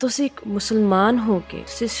ਤੁਸੀਂ ਇੱਕ ਮੁਸਲਮਾਨ ਹੋ ਕੇ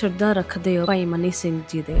ਤੁਸੀਂ ਸ਼ਰਧਾ ਰੱਖਦੇ ਹੋ ਭਾਈ ਮਨੀ ਸਿੰਘ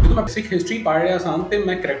ਜੀ ਦੇ। ਜਦੋਂ ਮੈਂ ਸਿੱਖ ਹਿਸਟਰੀ ਪੜ੍ਹ ਰਿਹਾ ਸਾਂ ਤੇ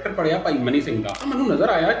ਮੈਂ ਕਰੈਕਟਰ ਪੜ੍ਹਿਆ ਭਾਈ ਮਨੀ ਸਿੰਘ ਦਾ, ਤਾਂ ਮੈਨੂੰ ਨਜ਼ਰ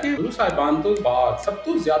ਆਇਆ ਕਿ ਗੁਰੂ ਸਾਹਿਬਾਨ ਤੋਂ ਬਾਅਦ ਸਭ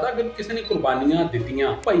ਤੋਂ ਜ਼ਿਆਦਾ ਅਗਰ ਕਿਸੇ ਨੇ ਕੁਰਬਾਨੀਆਂ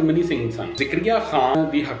ਦਿੱਤੀਆਂ ਭਾਈ ਮਨੀ ਸਿੰਘ ਸਨ। ਜ਼ਿਕਰੀਆ ਖਾਨ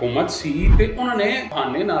ਦੀ ਹਕੂਮਤ ਸੀ ਤੇ ਉਹਨਾਂ ਨੇ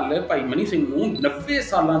ਬਹਾਨੇ ਨਾਲ ਭਾਈ ਮਨੀ ਸਿੰਘ ਨੂੰ 90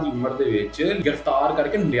 ਸਾਲਾਂ ਦੀ ਉਮਰ ਦੇ ਵਿੱਚ ਗ੍ਰਿਫਤਾਰ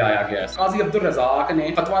ਕਰਕੇ ਲਿਆਇਆ ਗਿਆ। ਕਾਜ਼ੀ ਅਬਦੁਲ ਰਜ਼ਾਕ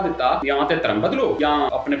ਨੇ ਫਤਵਾ ਦਿੱਤਾ ਜਾਂ ਤੇ ਧਰਮ ਬਦਲੋ ਜਾਂ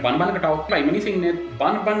ਆਪਣੇ ਬੰਨ ਕਟਾਓ। ਭਾਈ ਮਨੀ ਸਿੰਘ ਨੇ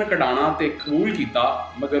ਬੰਨ ਕਢਾਣਾ ਤੇ ਕਬੂਲ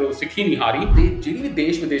ਕੀਤਾ, ਮਗਰ ਉਹ ਸਿੱਖੀ ਨਹੀਂ ਹਾਰੀ। ਤੇ ਜਿਹੜੀ ਵੀ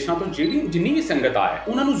ਦੇਸ਼ ਵਿਦੇਸ਼ਾਂ ਤੋਂ ਜਿੰਨੀ ਵੀ ਸੰਗਤ ਆਏ,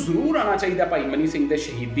 ਉਹਨਾਂ ਨੂੰ ਜ਼ਰੂਰ ਆਉਣਾ ਚਾਹੀਦਾ ਭਾਈ ਮਨੀ ਸਿੰਘ ਦੇ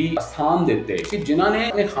ਸ਼ਹੀਦੀ ਅਸਥਾਨ ਦੇ ਉੱਤੇ, ਕਿ ਜਿਨ੍ਹਾਂ ਨੇ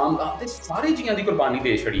ਆਪਣੇ ਖਾਨਦਾਨ ਦੇ ਸਾਰੇ ਜੀਆਂ ਦੀ ਕੁਰਬਾਨੀ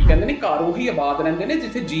ਦੇ ਛੜੀ। ਕਹਿੰਦੇ ਨੇ ਘਰ ਉਹੀ ਆਬਾਦ ਰਹਿੰਦੇ ਨੇ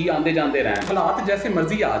ਜਿੱਥੇ ਜੀ ਆਉਂਦੇ ਜਾਂਦੇ ਰਹਿਣ, ਹਾਲਾਤ ਜੈਸੇ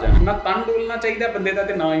ਮਰਜ਼ੀ ਆ ਜਾਣ। ਨਾ ਤਨ ਡੋਲਣਾ ਚਾਹੀਦਾ ਬੰਦੇ ਦਾ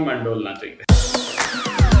ਤੇ ਨਾ ਹੀ ਮਨ ਡੋਲਣਾ ਚਾਹੀਦਾ।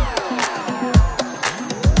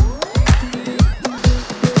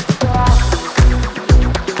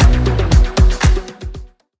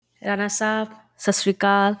 ਰਾਣਾ ਸਾਹਿਬ ਸਤਿ ਸ਼੍ਰੀ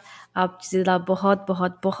ਅਕਾਲ, ਆਪ ਜੀ ਦਾ ਬਹੁਤ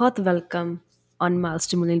ਬਹੁਤ ਬਹੁਤ welcome on Miles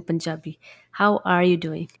to Mulin Punjabi. How are you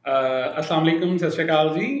doing? अस्सलाम वालेकुम, सत श्री अकाल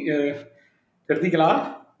जी। ਚੜ੍ਹਦੀ ਕਲਾ।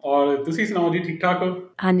 ਔਰ ਤੁਸੀਂ ਸੁਣਾਓ ਜੀ, ਠੀਕ ਠਾਕ ਹੋ?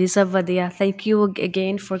 ਹਾਂਜੀ ਸਭ ਵਧੀਆ, thank you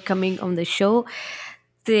again for coming on the show.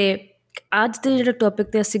 ਤੇ ਅੱਜ ਦੇ ਜਿਹੜੇ ਟੌਪਿਕ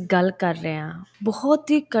 'ਤੇ ਅਸੀਂ ਗੱਲ ਕਰ ਰਹੇ ਹਾਂ,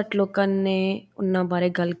 ਬਹੁਤ ਹੀ ਘੱਟ ਲੋਕਾਂ ਨੇ ਉਹਨਾਂ ਬਾਰੇ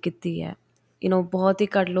ਗੱਲ ਕੀਤੀ ਹੈ। ਬਹੁਤ ਹੀ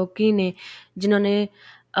ਘੱਟ ਲੋਕ ਨੇ ਜਿਨ੍ਹਾਂ ਨੇ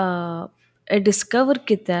ਇਹ ਡਿਸਕਵਰ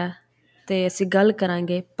ਕੀਤਾ। ਅਤੇ ਅਸੀਂ ਗੱਲ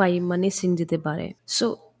ਕਰਾਂਗੇ ਭਾਈ ਮਨੀ ਸਿੰਘ ਜੀ ਦੇ ਬਾਰੇ।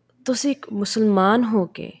 ਸੋ ਤੁਸੀਂ ਇੱਕ ਮੁਸਲਮਾਨ ਹੋ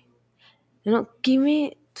ਕੇ ਕਿਵੇਂ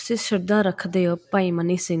ਤੁਸੀਂ ਸ਼ਰਧਾ ਰੱਖਦੇ ਹੋ ਭਾਈ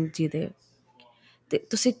ਮਨੀ ਸਿੰਘ ਜੀ ਦੇ, ਅਤੇ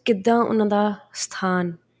ਤੁਸੀਂ ਕਿੱਦਾਂ ਉਹਨਾਂ ਦਾ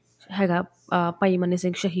ਸਥਾਨ ਹੈਗਾ ਭਾਈ ਮਨੀ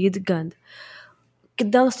ਸਿੰਘ ਸ਼ਹੀਦ ਗੰਜ,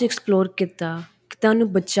 ਕਿੱਦਾਂ ਤੁਸੀਂ ਐਕਸਪਲੋਰ ਕੀਤਾ, ਕਿੱਦਾਂ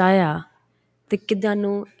ਉਹਨੂੰ ਬਚਾਇਆ ਅਤੇ ਕਿੱਦਾਂ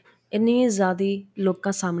ਨੂੰ ਇੰਨੀ ਜ਼ਿਆਦਾ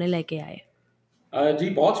ਲੋਕਾਂ ਸਾਹਮਣੇ ਲੈ ਕੇ ਆਏ? ਜੀ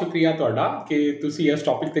ਬਹੁਤ ਸ਼ੁਕਰੀਆ ਤੁਹਾਡਾ ਕਿ ਤੁਸੀਂ ਇਸ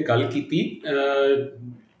ਟੌਪਿਕ 'ਤੇ ਗੱਲ ਕੀਤੀ।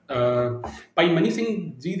 ਭਾਈ ਮਨੀ ਸਿੰਘ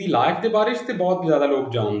ਜੀ ਦੀ ਲਾਈਫ ਦੇ ਬਾਰੇ 'ਚ ਤਾਂ ਬਹੁਤ ਜ਼ਿਆਦਾ ਲੋਕ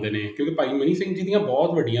ਜਾਣਦੇ ਨੇ, ਕਿਉਂਕਿ ਭਾਈ ਮਨੀ ਸਿੰਘ ਜੀ ਦੀਆਂ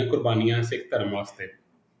ਬਹੁਤ ਵੱਡੀਆਂ ਕੁਰਬਾਨੀਆਂ ਸਿੱਖ ਧਰਮ ਵਾਸਤੇ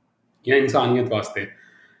ਜਾਂ ਇਨਸਾਨੀਅਤ ਵਾਸਤੇ।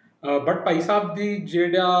 ਬਟ ਭਾਈ ਸਾਹਿਬ ਦੀ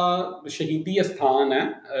ਜਿਹੜਾ ਸ਼ਹੀਦੀ ਅਸਥਾਨ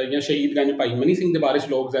ਹੈ ਜਾਂ ਸ਼ਹੀਦ ਗੰਜ ਭਾਈ ਮਨੀ ਸਿੰਘ ਦੇ ਬਾਰੇ 'ਚ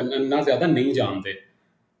ਲੋਕ ਇੰਨਾ ਜ਼ਿਆਦਾ ਨਹੀਂ ਜਾਣਦੇ।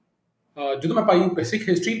 ਜਦੋਂ ਮੈਂ ਭਾਈ ਸਿੱਖ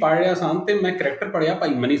ਹਿਸਟਰੀ ਪੜ੍ਹ ਰਿਹਾ ਸਾਂ ਤੇ ਮੈਂ ਕਰੈਕਟਰ ਪੜ੍ਹਿਆ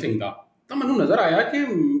ਭਾਈ ਮਨੀ ਸਿੰਘ ਦਾ, ਤਾਂ ਮੈਨੂੰ ਨਜ਼ਰ ਆਇਆ ਕਿ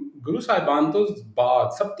ਗੁਰੂ ਸਾਹਿਬਾਨ ਤੋਂ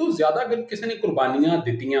ਬਾਅਦ ਸਭ ਤੋਂ ਜ਼ਿਆਦਾ ਅਗਰ ਕਿਸੇ ਨੇ ਕੁਰਬਾਨੀਆਂ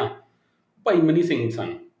ਦਿੱਤੀਆਂ ਭਾਈ ਮਨੀ ਸਿੰਘ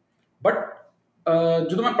ਸਨ। ਬਟ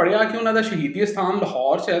ਜਦੋਂ ਮੈਂ ਪੜ੍ਹਿਆ ਕਿ ਉਹਨਾਂ ਦਾ ਸ਼ਹੀਦੀ ਅਸਥਾਨ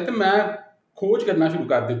ਲਾਹੌਰ 'ਚ ਹੈ, ਤਾਂ ਮੈਂ ਖੋਜ ਕਰਨਾ ਸ਼ੁਰੂ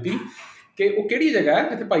ਕਰ ਦਿੱਤੀ ਕਿ ਉਹ ਕਿਹੜੀ ਜਗ੍ਹਾ ਹੈ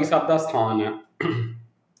ਜਿੱਥੇ ਭਾਈ ਸਾਹਿਬ ਦਾ ਸਥਾਨ ਹੈ।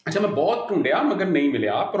 ਅੱਛਾ, ਮੈਂ ਬਹੁਤ ਢੂੰਡਿਆ ਮਗਰ ਨਹੀਂ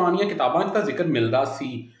ਮਿਲਿਆ। ਪੁਰਾਣੀਆਂ ਕਿਤਾਬਾਂ 'ਚ ਤਾਂ ਜ਼ਿਕਰ ਮਿਲਦਾ ਸੀ,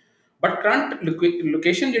 ਬਟ ਕਰੰਟ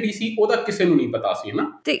ਲੋਕੇਸ਼ਨ ਜਿਹੜੀ ਸੀ ਉਹਦਾ ਕਿਸੇ ਨੂੰ ਨਹੀਂ ਪਤਾ ਸੀ, ਹੈ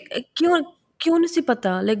ਨਾ। ਅਤੇ ਕਿਉਂ ਨਹੀਂ ਸੀ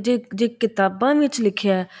ਪਤਾ? ਲਾਈਕ ਜੇ ਕਿਤਾਬਾਂ ਵਿੱਚ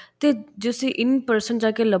ਲਿਖਿਆ ਅਤੇ ਜੇ ਤੁਸੀਂ ਇਨ ਪਰਸਨ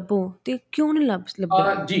ਜਾ ਕੇ ਲੱਭੋ ਅਤੇ ਕਿਉਂ ਨਹੀਂ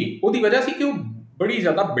ਲੱਭਿਆ? ਜੀ, ਉਹਦੀ ਵਜ੍ਹਾ ਸੀ ਕਿ ਉਹ ਬੜੀ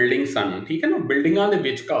ਜ਼ਿਆਦਾ ਬਿਲਡਿੰਗ ਸਨ, ਠੀਕ ਹੈ ਨਾ। ਬਿਲਡਿੰਗਾਂ ਦੇ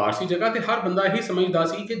ਵਿਚਕਾਰ ਸੀ ਜਗ੍ਹਾ, ਅਤੇ ਹਰ ਬੰਦਾ ਇਹੀ ਸਮਝਦਾ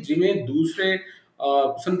ਸੀ ਕਿ ਜਿਵੇਂ ਦੂਸਰੇ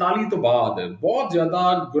 47 ਤੋਂ ਬਾਅਦ ਬਹੁਤ ਜ਼ਿਆਦਾ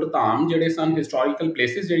ਗੁਰਧਾਮ ਜਿਹੜੇ ਸਨ, ਹਿਸਟੋਰੀਕਲ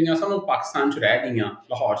ਪਲੇਸਿਸ ਜਿਹੜੀਆਂ ਸਨ, ਉਹ ਪਾਕਿਸਤਾਨ 'ਚ ਰਹਿ ਗਈਆਂ,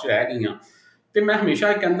 ਲਾਹੌਰ 'ਚ ਰਹਿ ਗਈਆਂ। ਅਤੇ ਮੈਂ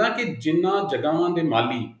ਹਮੇਸ਼ਾ ਇਹ ਕਹਿੰਦਾ ਕਿ ਜਿਨ੍ਹਾਂ ਜਗ੍ਹਾਵਾਂ ਦੇ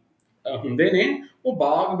ਮਾਲੀ ਹੁੰਦੇ ਨੇ ਉਹ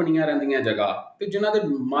ਬਾਗ ਬਣੀਆਂ ਰਹਿੰਦੀਆਂ ਜਗ੍ਹਾ, ਅਤੇ ਜਿਨ੍ਹਾਂ ਦੇ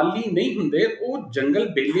ਮਾਲੀ ਨਹੀਂ ਹੁੰਦੇ ਉਹ ਜੰਗਲ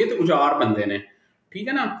ਬੇਲੇ ਅਤੇ ਉਜਾੜ ਬੰਦੇ ਨੇ, ਠੀਕ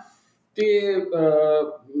ਹੈ ਨਾ। ਅਤੇ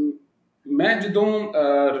ਮੈਂ ਜਦੋਂ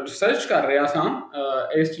ਰਿਸਰਚ ਕਰ ਰਿਹਾ ਸਾਂ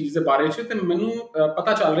ਇਸ ਚੀਜ਼ ਦੇ ਬਾਰੇ 'ਚ, ਅਤੇ ਮੈਨੂੰ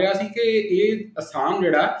ਪਤਾ ਚੱਲ ਰਿਹਾ ਸੀ ਕਿ ਇਹ ਅਸਥਾਨ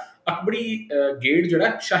ਜਿਹੜਾ ਅਕਬਰੀ ਗੇਟ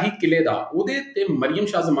ਜਿਹੜਾ ਸ਼ਾਹੀ ਕਿਲੇ ਦਾ, ਉਹਦੇ 'ਤੇ ਮਰੀਮ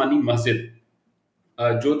ਸ਼ਾਹ ਜ਼ਮਾਨੀ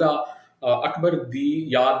ਮਸਜਿਦ ਜੋਧਾ ਅਕਬਰ ਦੀ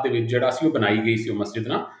ਯਾਦ ਦੇ ਵਿੱਚ ਜਿਹੜਾ ਸੀ ਉਹ ਬਣਾਈ ਗਈ ਸੀ। ਉਹ ਮਸਜਿਦ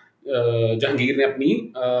ਨਾ ਜਹਾਂਗੀਰ ਨੇ ਆਪਣੀ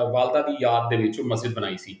ਵਾਲਦਾ ਦੀ ਯਾਦ ਦੇ ਵਿੱਚ ਉਹ ਮਸਜਿਦ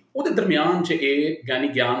ਬਣਾਈ ਸੀ। ਉਹਦੇ ਦਰਮਿਆਨ 'ਚ ਇਹ ਗਿਆਨੀ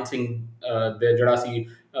ਗਿਆਨ ਸਿੰਘ ਦੇ ਜਿਹੜਾ ਸੀ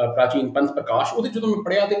ਪ੍ਰਾਚੀਨ ਪੰਥ ਪ੍ਰਕਾਸ਼, ਉਹਦੇ ਜਦੋਂ ਮੈਂ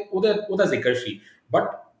ਪੜ੍ਹਿਆ ਅਤੇ ਉਹਦਾ ਜ਼ਿਕਰ ਸੀ।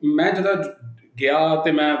 ਬਟ ਮੈਂ ਜਦੋਂ ਗਿਆ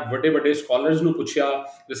ਅਤੇ ਮੈਂ ਵੱਡੇ ਸਕਾਲਰਸ ਨੂੰ ਪੁੱਛਿਆ,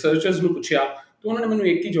 ਰਿਸਰਚਰਸ ਨੂੰ ਪੁੱਛਿਆ, ਤਾਂ ਉਹਨਾਂ ਨੇ ਮੈਨੂੰ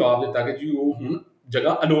ਇੱਕ ਹੀ ਜਵਾਬ ਦਿੱਤਾ ਕਿ ਜੀ ਉਹ ਹੁਣ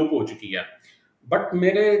ਜਗ੍ਹਾ ਅਲੋਪ ਹੋ ਚੁੱਕੀ ਹੈ। ਬਟ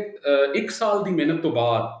ਮੇਰੇ 1 ਸਾਲ ਦੀ ਮਿਹਨਤ ਤੋਂ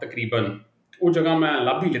ਬਾਅਦ ਤਕਰੀਬਨ ਉਹ ਜਗ੍ਹਾ ਮੈਂ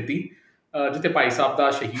ਲੱਭ ਹੀ ਲਿੱਤੀ ਜਿੱਥੇ ਭਾਈ ਸਾਹਿਬ ਦਾ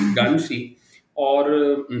ਸ਼ਹੀਦ ਗੰਜ ਸੀ। ਔਰ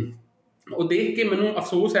ਉਹ ਦੇਖ ਕੇ ਮੈਨੂੰ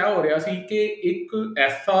ਅਫਸੋਸ ਇਹ ਹੋ ਰਿਹਾ ਸੀ ਕਿ ਇੱਕ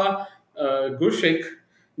ਐਸਾ ਗੁਰਸਿੱਖ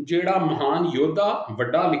ਜਿਹੜਾ ਮਹਾਨ ਯੋਧਾ,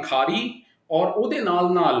 ਵੱਡਾ ਲਿਖਾਰੀ, ਔਰ ਉਹਦੇ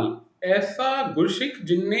ਨਾਲ ਐਸਾ ਗੁਰਸਿੱਖ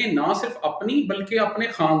ਜਿਹਨੇ ਨਾ ਸਿਰਫ ਆਪਣੀ ਬਲਕਿ ਆਪਣੇ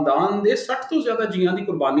ਖਾਨਦਾਨ ਦੇ 60 ਤੋਂ ਜ਼ਿਆਦਾ ਜੀਆਂ ਦੀ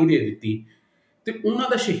ਕੁਰਬਾਨੀ ਦੇ ਦਿੱਤੀ, ਅਤੇ ਉਹਨਾਂ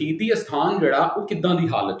ਦਾ ਸ਼ਹੀਦੀ ਅਸਥਾਨ ਜਿਹੜਾ ਉਹ ਕਿੱਦਾਂ ਦੀ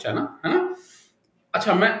ਹਾਲਤ 'ਚ ਹੈ ਨਾ, ਹੈ ਨਾ।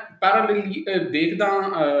 ਅੱਛਾ, ਮੈਂ ਪੈਰਾਲਲੀ ਦੇਖਦਾ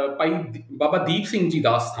ਭਾਈ ਬਾਬਾ ਦੀਪ ਸਿੰਘ ਜੀ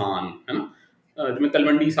ਦਾ ਸਥਾਨ, ਹੈ ਨਾ। ਜਿਵੇਂ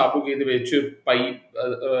ਤਲਵੰਡੀ ਸਾਬੋਗੇ ਦੇ ਵਿੱਚ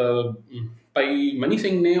ਭਾਈ ਮਨੀ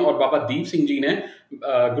ਸਿੰਘ ਨੇ ਔਰ ਬਾਬਾ ਦੀਪ ਸਿੰਘ ਜੀ ਨੇ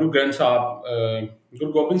ਗੁਰੂ ਗ੍ਰੰਥ ਸਾਹਿਬ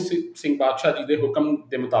ਗੁਰੂ ਗੋਬਿੰਦ ਸਿੰਘ ਪਾਤਸ਼ਾਹ ਜੀ ਦੇ ਹੁਕਮ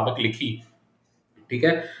ਦੇ ਮੁਤਾਬਕ ਲਿਖੀ, ਠੀਕ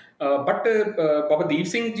ਹੈ। ਬਟ ਬਾਬਾ ਦੀਪ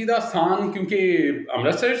ਸਿੰਘ ਜੀ ਦਾ ਸਥਾਨ ਕਿਉਂਕਿ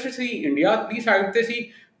ਅੰਮ੍ਰਿਤਸਰ 'ਚ ਸੀ, ਇੰਡੀਆ ਦੀ ਸਾਈਡ 'ਤੇ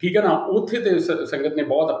ਸੀ, ठीक है ना, ਉੱਥੇ ਤੇ ਸੰਗਤ ਨੇ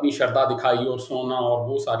ਬਹੁਤ ਆਪਣੀ ਸ਼ਰਧਾ ਦਿਖਾਈ ਔਰ ਸੋਨਾ ਔਰ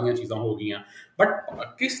ਉਹ ਸਾਰੀਆਂ ਚੀਜ਼ਾਂ ਹੋ ਗਈਆਂ। ਬਟ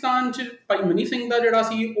ਪਾਕਿਸਤਾਨ 'ਚ ਭਾਈ ਮਨੀ ਸਿੰਘ ਦਾ ਜਿਹੜਾ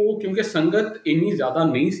ਸੀ ਉਹ, ਕਿਉਂਕਿ ਸੰਗਤ ਇੰਨੀ ਜ਼ਿਆਦਾ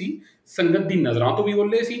ਨਹੀਂ ਸੀ, ਸੰਗਤ ਦੀ ਨਜ਼ਰਾਂ ਤੋਂ ਵੀ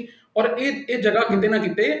ਓਲੇ ਸੀ। ਔਰ ਇਹ ਜਗ੍ਹਾ ਕਿਤੇ ਨਾ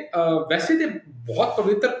ਕਿਤੇ ਵੈਸੇ ਤੇ ਬਹੁਤ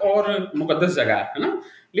ਪਵਿੱਤਰ ਔਰ ਮੁਕੱਦਸ ਜਗ੍ਹਾ ਹੈ ਨਾ,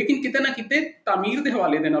 ਲੇਕਿਨ ਕਿਤੇ ਨਾ ਕਿਤੇ ਤਾਮੀਰ ਦੇ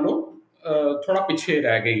ਹਵਾਲੇ ਦੇ ਨਾਲੋਂ ਥੋੜਾ ਪਿੱਛੇ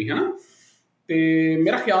ਰਹਿ ਗਈ ਹੈ ਨਾ। ਤੇ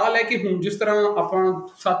ਮੇਰਾ ਖਿਆਲ ਹੈ ਕਿ ਹੁਣ ਜਿਸ ਤਰ੍ਹਾਂ ਆਪਾਂ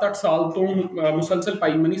 7-8 ਸਾਲ ਤੋਂ ਮੁਸਲਸਲ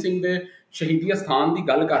ਭਾਈ ਮਨੀ ਸਿੰਘ ਦੇ ਸ਼ਹੀਦੀ ਅਸਥਾਨ ਦੀ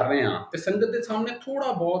ਗੱਲ ਕਰ ਰਹੇ ਹਾਂ, ਤੇ ਸੰਗਤ ਦੇ ਸਾਹਮਣੇ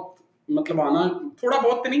ਥੋੜਾ ਬਹੁਤ ਮਤਲਬ ਆਣਾ, ਥੋੜਾ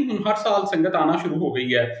ਬਹੁਤ ਤੇ ਨਹੀਂ, ਹੁਣ ਹਰ ਸਾਲ ਸੰਗਤ ਆਣਾ ਸ਼ੁਰੂ ਹੋ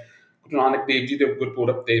ਗਈ ਹੈ ਗੁਰੂ ਨਾਨਕ ਦੇਵ ਜੀ ਦੇ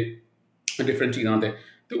ਗੁਰਪੁਰਬ ਤੇ, ਡਿਫਰੈਂਟ ਚੀਜ਼ਾਂ ਤੇ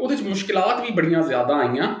ਉਹਦੇ 'ਚ ਮੁਸ਼ਕਿਲਾਤ ਵੀ ਬੜੀਆਂ ਜ਼ਿਆਦਾ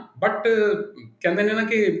ਆਈਆਂ। ਬਟ ਕਹਿੰਦੇ ਨੇ ਨਾ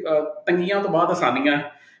ਕਿ ਤੰਗੀਆਂ ਤੋਂ ਬਾਅਦ ਆਸਾਨੀਆਂ।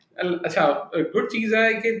 ਅੱਛਾ, ਗੁੱਡ ਚੀਜ਼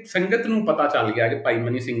ਹੈ ਕਿ ਸੰਗਤ ਨੂੰ ਪਤਾ ਚੱਲ ਗਿਆ ਕਿ ਭਾਈ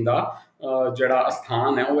ਮਨੀ ਸਿੰਘ ਦਾ ਜਿਹੜਾ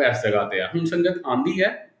ਅਸਥਾਨ ਹੈ ਉਹ ਇਸ ਜਗ੍ਹਾ ਤੇ ਆ। ਹੁਣ ਸੰਗਤ ਆਉਂਦੀ ਹੈ,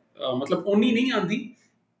 ਮਤਲਬ ਓਨੀ ਨਹੀਂ ਆਉਂਦੀ,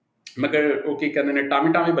 ਮਗਰ ਉਹ ਕੀ ਕਹਿੰਦੇ ਨੇ,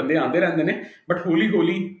 ਟਾਵੇਂ ਟਾਵੇਂ ਬੰਦੇ ਆਉਂਦੇ ਰਹਿੰਦੇ ਨੇ। ਬਟ ਹੌਲੀ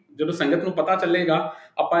ਹੌਲੀ ਜਦੋਂ ਸੰਗਤ ਨੂੰ ਪਤਾ ਚੱਲੇਗਾ,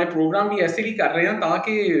 ਆਪਾਂ ਇਹ ਪ੍ਰੋਗਰਾਮ ਵੀ ਐਸੇ ਲਈ ਕਰ ਰਹੇ ਹਾਂ ਤਾਂ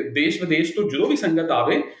ਕਿ ਦੇਸ਼ ਵਿਦੇਸ਼ ਤੋਂ ਜਦੋਂ ਵੀ ਸੰਗਤ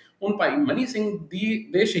ਆਵੇ, ਹੁਣ ਭਾਈ ਮਨੀ ਸਿੰਘ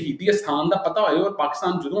ਦੇ ਸ਼ਹੀਦੀ ਅਸਥਾਨ ਦਾ ਪਤਾ ਹੋਏ। ਔਰ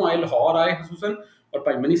ਪਾਕਿਸਤਾਨ ਜਦੋਂ ਆਏ, ਲਾਹੌਰ ਆਏ ਖਸੂਸਨ, ਔਰ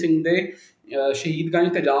ਭਾਈ ਮਨੀ ਸਿੰਘ ਦੇ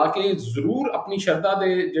ਸ਼ਹੀਦਗੰਜ ਤੇ ਜਾ ਕੇ ਜ਼ਰੂਰ ਆਪਣੀ ਸ਼ਰਧਾ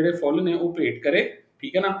ਦੇ ਜਿਹੜੇ ਫੁੱਲ ਨੇ ਉਹ ਭੇਟ ਕਰੇ,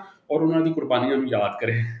 ਠੀਕ ਹੈ ਨਾ, ਔਰ ਉਹਨਾਂ ਦੀ ਕੁਰਬਾਨੀਆਂ ਨੂੰ ਯਾਦ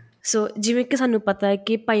ਕਰੇ। ਸੋ ਜਿਵੇਂ ਕਿ ਸਾਨੂੰ ਪਤਾ ਹੈ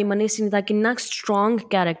ਕਿ ਭਾਈ ਮਨੀ ਸਿੰਘ ਦਾ ਕਿੰਨਾ ਸਟਰੋਂਗ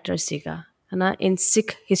ਕੈਰੈਕਟਰ ਸੀਗਾ ਹੈ ਨਾ ਇਨ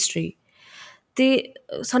ਸਿੱਖ ਹਿਸਟਰੀ, ਅਤੇ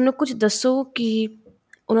ਸਾਨੂੰ ਕੁਝ ਦੱਸੋ ਕਿ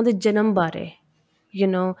ਉਹਨਾਂ ਦੇ ਜਨਮ ਬਾਰੇ,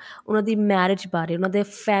 ਉਹਨਾਂ ਦੀ ਮੈਰਿਜ ਬਾਰੇ, ਉਹਨਾਂ ਦੇ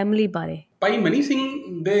ਫੈਮਿਲੀ ਬਾਰੇ। ਭਾਈ ਮਨੀ ਸਿੰਘ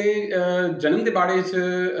ਦੇ ਜਨਮ ਦੇ ਬਾਰੇ 'ਚ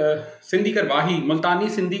ਸਿੰਧੀ ਕਰਵਾਹੀ, ਮੁਲਤਾਨੀ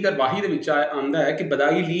ਸਿੰਧੀ ਕਰਵਾਹੀ ਦੇ ਵਿੱਚ ਆਉਂਦਾ ਹੈ ਕਿ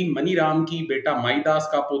ਬਦਾਈ ਲੀ ਮਨੀ ਰਾਮ ਕੀ ਬੇਟਾ ਮਾਈਦਾਸ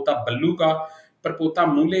का पोता बल्लू का परपोता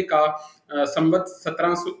मूले का संवत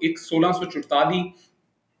 1644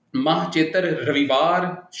 माह चेतर रविवार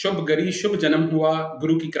शुभ गरी शुभ जन्म हुआ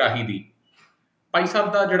गुरु की कराही ਦੀ। ਭਾਈ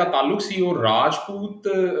ਸਾਹਿਬ ਦਾ ਜਿਹੜਾ ਤਾਲੁਕ ਸੀ ਉਹ ਰਾਜਪੂਤ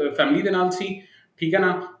ਫੈਮਿਲੀ ਦੇ ਨਾਲ ਸੀ, ਠੀਕ ਹੈ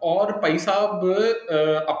ਨਾ। ਔਰ ਭਾਈ ਸਾਹਿਬ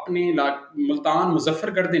ਆਪਣੇ ਮੁਲਤਾਨ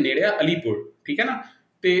ਮੁਜ਼ੱਫਰਗੜ੍ਹ ਦੇ ਨੇੜੇ ਆ ਅਲੀਪੁਰ, ਠੀਕ ਹੈ ਨਾ,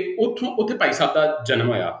 ਤੇ ਉੱਥੇ ਭਾਈ ਸਾਹਿਬ ਦਾ ਜਨਮ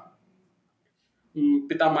ਹੋਇਆ।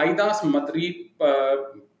 ਪਿਤਾ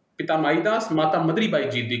ਮਾਈਦਾਸ ਮਾਤਾ ਮਦਰੀ ਬਾਈ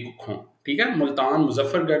ਜੀ ਦੀ ਕੁੱਖੋਂ, ਠੀਕ ਹੈ, ਮੁਲਤਾਨ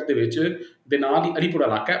ਮੁਜ਼ੱਫਰਗੜ੍ਹ ਦੇ ਵਿੱਚ ਦੇ ਨਾਲ ਹੀ ਅਲੀਪੁਰ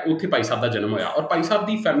ਇਲਾਕਾ ਹੈ, ਉੱਥੇ ਭਾਈ ਸਾਹਿਬ ਦਾ ਜਨਮ ਹੋਇਆ। ਔਰ ਭਾਈ ਸਾਹਿਬ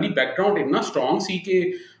ਦੀ ਫੈਮਿਲੀ ਬੈਕਗਰਾਊਂਡ ਇੰਨਾ ਸਟਰੋਂਗ ਸੀ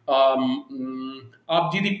ਕਿ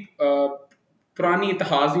ਆਪ ਜੀ ਦੀ ਪੁਰਾਣੀ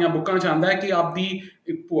ਇਤਿਹਾਸ ਦੀਆਂ ਬੁੱਕਾਂ 'ਚ ਆਉਂਦਾ ਹੈ ਕਿ ਆਪ ਦੀ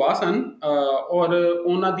ਇੱਕ ਭੂਆ ਸਨ, ਔਰ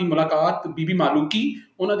ਉਹਨਾਂ ਦੀ ਮੁਲਾਕਾਤ ਬੀਬੀ ਮਾਲੂਕੀ,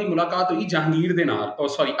 ਉਹਨਾਂ ਦੀ ਮੁਲਾਕਾਤ ਹੋਈ ਜਹਾਂਗੀਰ ਦੇ ਨਾਲ,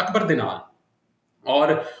 ਅਕਬਰ ਦੇ ਨਾਲ।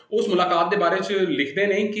 ਔਰ ਉਸ ਮੁਲਾਕਾਤ ਦੇ ਬਾਰੇ 'ਚ ਲਿਖਦੇ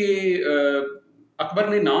ਨੇ ਕਿ ਅਕਬਰ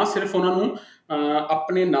ਨੇ ਨਾ ਸਿਰਫ ਉਹਨਾਂ ਨੂੰ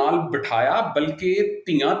ਆਪਣੇ ਨਾਲ ਬਿਠਾਇਆ, ਬਲਕਿ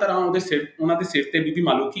ਧੀਆਂ ਤਰ੍ਹਾਂ ਉਹਨਾਂ ਦੇ ਸਿਰ ਤੇ, ਬੀਬੀ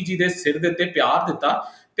ਮਾਲੂਕੀ ਜੀ ਦੇ ਸਿਰ ਦੇ ਉੱਤੇ ਪਿਆਰ ਦਿੱਤਾ।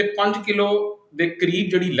 ਤੇ 5 ਕਿਲੋ ਦੇ ਕਰੀਬ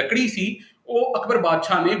ਜਿਹੜੀ ਲੱਕੜੀ ਸੀ ਉਹ ਅਕਬਰ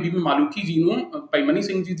ਬਾਦਸ਼ਾਹ ਨੇ ਬੀਬੀ ਮਾਲੂਕੀ ਜੀ ਨੂੰ, ਭਾਈ ਮਨੀ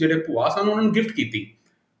ਸਿੰਘ ਜੀ ਜਿਹੜੇ ਭੂਆ ਸਨ, ਉਹਨਾਂ ਨੂੰ ਗਿਫਟ ਕੀਤੀ।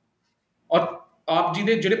 ਔਰ ਆਪ ਜੀ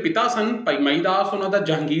ਦੇ ਜਿਹੜੇ ਪਿਤਾ ਸਨ ਭਾਈ ਮਈਦਾਸ, ਉਹਨਾਂ ਦਾ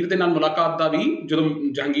ਜਹਾਂਗੀਰ ਦੇ ਨਾਲ ਮੁਲਾਕਾਤ ਦਾ ਵੀ, ਜਦੋਂ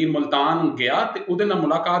ਜਹਾਂਗੀਰ ਮੁਲਤਾਨ ਗਿਆ ਤੇ ਉਹਦੇ ਨਾਲ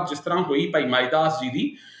ਮੁਲਾਕਾਤ ਜਿਸ ਤਰ੍ਹਾਂ ਹੋਈ ਭਾਈ ਮਈਦਾਸ ਜੀ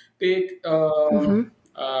ਦੀ, ਤੇ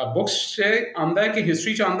ਬੁੱਕਸ 'ਚ ਆਉਂਦਾ ਹੈ ਕਿ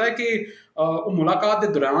ਹਿਸਟਰੀ 'ਚ ਆਉਂਦਾ ਹੈ ਕਿ ਉਹ ਮੁਲਾਕਾਤ ਦੇ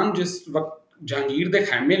ਦੌਰਾਨ ਜਿਸ ਵਕਤ ਜਹਾਂਗੀਰ ਦੇ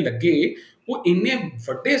ਖੈਮੇ ਲੱਗੇ, ਉਹ ਇੰਨੇ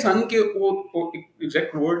ਵੱਡੇ ਸਨ ਕਿ ਉਹ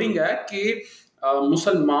ਐਗਜ਼ੈਕਟ ਵਰਡਿੰਗ ਹੈ ਕਿ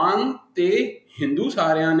ਮੁਸਲਮਾਨ ਤੇ ਹਿੰਦੂ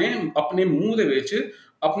ਸਾਰਿਆਂ ਨੇ ਆਪਣੇ ਮੂੰਹ ਦੇ ਵਿੱਚ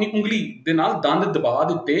ਆਪਣੀ ਉਂਗਲੀ ਦੇ ਨਾਲ ਦੰਦ ਦਬਾ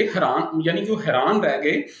ਦਿੱਤੇ, ਹੈਰਾਨ, ਯਾਨੀ ਕਿ ਉਹ ਹੈਰਾਨ ਰਹਿ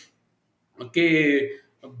ਗਏ ਕਿ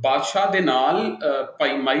ਬਾਦਸ਼ਾਹ ਦੇ ਨਾਲ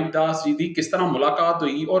ਭਾਈ ਮਈਦਾਸ ਜੀ ਦੀ ਕਿਸ ਤਰ੍ਹਾਂ ਮੁਲਾਕਾਤ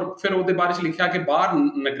ਹੋਈ। ਔਰ ਫਿਰ ਉਹਦੇ ਬਾਰੇ 'ਚ ਲਿਖਿਆ ਕਿ ਬਾਹਰ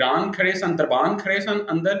ਨਿਗਰਾਨ ਖੜੇ ਸਨ, ਦਰਬਾਨ ਖੜੇ ਸਨ,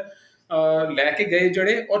 ਅੰਦਰ ਲੈ ਕੇ ਗਏ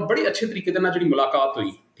ਜਿਹੜੇ, ਔਰ ਬੜੀ ਅੱਛੇ ਤਰੀਕੇ ਦੇ ਨਾਲ ਜਿਹੜੀ ਮੁਲਾਕਾਤ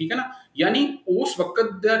ਹੋਈ, ਠੀਕ ਹੈ ਨਾ। ਯਾਨੀ ਉਸ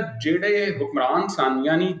ਵਕਤ ਦਾ ਜਿਹੜੇ ਹੁਕਮਰਾਨ ਸਨ,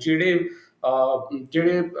 ਯਾਨੀ ਜਿਹੜੇ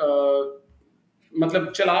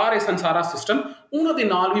ਮਤਲਬ ਚਲਾ ਰਹੇ ਸਨ ਸਾਰਾ ਸਿਸਟਮ, ਉਹਨਾਂ ਦੇ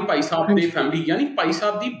ਨਾਲ ਵੀ ਭਾਈ ਸਾਹਿਬ ਦੀ ਫੈਮਿਲੀ, ਯਾਨੀ ਭਾਈ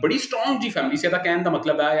ਸਾਹਿਬ ਦੀ ਬੜੀ ਸਟਰੋਂਗ ਜੀ ਫੈਮਿਲੀ ਸੀ। ਇਹਦਾ ਕਹਿਣ ਦਾ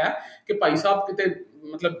ਮਤਲਬ ਇਹ ਹੈ ਕਿ ਭਾਈ ਸਾਹਿਬ ਕਿਤੇ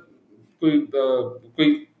ਮਤਲਬ ਕੋਈ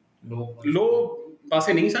ਲੋ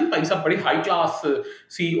ਪਾਸੇ ਨਹੀਂ ਸਨ। ਭਾਈ ਸਾਹਿਬ ਬੜੇ ਹਾਈ ਕਲਾਸ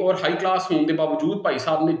ਸੀ, ਔਰ ਹਾਈ ਕਲਾਸ ਹੋਣ ਦੇ ਬਾਵਜੂਦ ਭਾਈ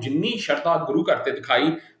ਸਾਹਿਬ ਨੇ ਜਿੰਨੀ ਸ਼ਰਧਾ ਗੁਰੂ ਘਰ ਤੇ ਦਿਖਾਈ,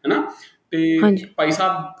 ਹੈ ਨਾ। ਤੇ ਭਾਈ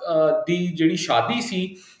ਸਾਹਿਬ ਦੀ ਜਿਹੜੀ ਸ਼ਾਦੀ ਸੀ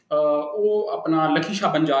ਉਹ ਆਪਣਾ ਲਖੀ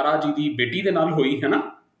ਸ਼ਾਹ ਬੰਜਾਰਾ ਜੀ ਦੀ ਬੇਟੀ ਦੇ ਨਾਲ ਹੋਈ, ਹੈ ਨਾ।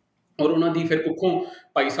 ਔਰ ਉਹਨਾਂ ਦੀ ਫਿਰ ਕੁੱਖੋਂ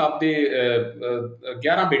ਭਾਈ ਸਾਹਿਬ ਦੇ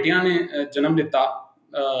 11 ਬੇਟਿਆਂ ਨੇ ਜਨਮ ਲਿੱਤਾ।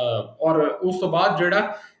 ਔਰ ਉਸ ਤੋਂ ਬਾਅਦ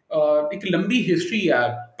ਜਿਹੜਾ ਇੱਕ ਲੰਬੀ ਹਿਸਟਰੀ ਹੈ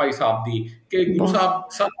ਭਾਈ ਸਾਹਿਬ ਦੀ ਕਿ ਗੁਰੂ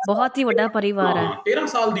ਸਾਹਿਬ ਬਹੁਤ ਹੀ ਵੱਡਾ ਪਰਿਵਾਰ ਹੈ। 13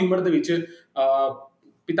 ਸਾਲ ਦੀ ਉਮਰ ਦੇ ਵਿੱਚ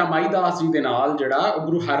ਪਿਤਾ ਮਾਈਦਾਸ ਜੀ ਦੇ ਨਾਲ ਜਿਹੜਾ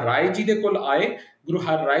ਗੁਰੂ ਹਰ ਰਾਏ ਜੀ ਦੇ ਕੋਲ ਆਏ, ਗੁਰੂ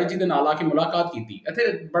ਹਰ ਰਾਏ ਜੀ ਦੇ ਨਾਲ ਆ ਕੇ ਮੁਲਾਕਾਤ ਕੀਤੀ।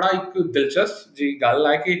 ਇੱਥੇ ਬੜਾ ਇੱਕ ਦਿਲਚਸਪ ਜੀ ਗੱਲ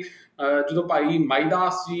ਹੈ ਕਿ ਜਦੋਂ ਭਾਈ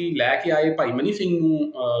ਮਾਈਦਾਸ ਜੀ ਲੈ ਕੇ ਆਏ ਭਾਈ ਮਨੀ ਸਿੰਘ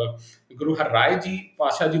ਨੂੰ ਗੁਰੂ ਹਰ ਰਾਏ ਜੀ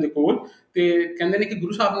ਪਾਤਸ਼ਾਹ ਜੀ ਦੇ ਕੋਲ, ਤੇ ਕਹਿੰਦੇ ਨੇ ਕਿ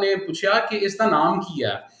ਗੁਰੂ ਸਾਹਿਬ ਨੇ ਪੁੱਛਿਆ ਕਿ ਇਸ ਦਾ ਨਾਮ ਕੀ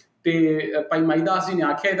ਹੈ, ਤੇ ਭਾਈ ਮਾਈਦਾਸ ਜੀ ਨੇ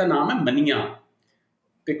ਆਖਿਆ ਇਹਦਾ ਨਾਮ ਹੈ ਮਨੀਆਂ।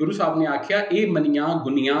 ਤੇ ਗੁਰੂ ਸਾਹਿਬ ਨੇ ਆਖਿਆ ਇਹ ਮਨੀਆਂ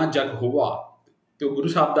ਗੁਨੀਆਂ ਜਗ ਹੋਵਾ। ਤੇ ਉਹ ਗੁਰੂ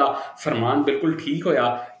ਸਾਹਿਬ ਦਾ ਫਰਮਾਨ ਬਿਲਕੁਲ ਠੀਕ ਹੋਇਆ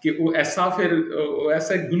ਕਿ ਉਹ ਐਸਾ ਫਿਰ ਉਹ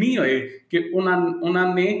ਐਸੇ ਗੁਣੀ ਹੋਏ ਕਿ ਉਹਨਾਂ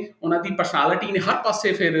ਨੇ ਉਹਨਾਂ ਦੀ ਪਰਸਨੈਲਿਟੀ ਨੇ ਹਰ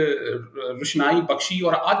ਪਾਸੇ ਫਿਰ ਰੁਸ਼ਨਾਈ ਬਖਸ਼ੀ।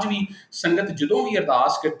 ਔਰ ਅੱਜ ਵੀ ਸੰਗਤ ਜਦੋਂ ਵੀ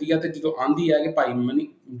ਅਰਦਾਸ ਕਰਦੀ ਹੈ ਤੇ ਜਦੋਂ ਆਉਂਦੀ ਹੈ ਕਿ ਭਾਈ ਮਨੀ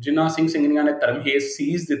ਜਿਨ੍ਹਾਂ ਸਿੰਘ ਸਿੰਘਣੀਆਂ ਨੇ ਧਰਮ ਹੇਸ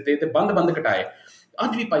ਸੀਸ ਦਿੱਤੇ ਤੇ ਬੰਦ ਕਟਾਏ,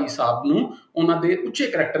 ਅੱਜ ਵੀ ਭਾਈ ਸਾਹਿਬ ਨੂੰ ਉਹਨਾਂ ਦੇ ਉੱਚੇ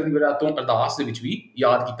ਕਰੈਕਟਰ ਦੀ ਵਜ੍ਹਾ ਤੋਂ ਅਰਦਾਸ ਦੇ ਵਿੱਚ ਵੀ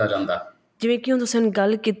ਯਾਦ ਕੀਤਾ ਜਾਂਦਾ। ਜਿਵੇਂ ਕਿ ਹੁਣ ਤੁਸੀਂ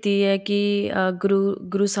ਗੱਲ ਕੀਤੀ ਹੈ ਕਿ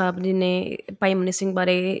ਗੁਰੂ ਸਾਹਿਬ ਜੀ ਨੇ ਭਾਈ ਮਨੀ ਸਿੰਘ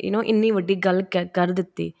ਬਾਰੇ ਇੰਨੀ ਵੱਡੀ ਗੱਲ ਕਰ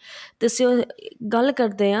ਦਿੱਤੀ, ਤੇ ਅਸੀਂ ਉਹ ਗੱਲ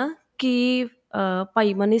ਕਰਦੇ ਹਾਂ ਕਿ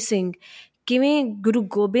ਭਾਈ ਮਨੀ ਸਿੰਘ ਕਿਵੇਂ ਗੁਰੂ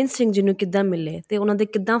ਗੋਬਿੰਦ ਸਿੰਘ ਜੀ ਨੂੰ ਕਿੱਦਾਂ ਮਿਲੇ ਤੇ ਉਹਨਾਂ ਦੇ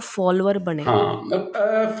ਕਿੱਦਾਂ ਫੋਲੋਅਰ ਬਣੇ। ਹਾਂ,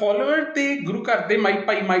 ਫੋਲੋਅਰ ਤੇ ਗੁਰੂ ਘਰ ਦੇ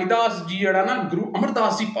ਭਾਈ ਮਾਈਦਾਸ ਜੀ ਜਿਹੜਾ ਨਾ, ਗੁਰੂ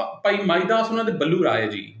ਅਮਰਦਾਸ ਜੀ ਭਾਈ ਮਾਈਦਾਸ ਉਹਨਾਂ ਦੇ ਬੱਲੂ ਰਾਏ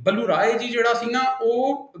ਜੀ ਜਿਹੜਾ ਸੀ ਨਾ,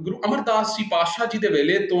 ਉਹ ਗੁਰੂ ਅਮਰਦਾਸ ਜੀ ਪਾਤਸ਼ਾਹ ਜੀ ਦੇ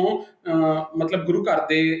ਵੇਲੇ ਤੋਂ ਮਤਲਬ ਗੁਰੂ ਘਰ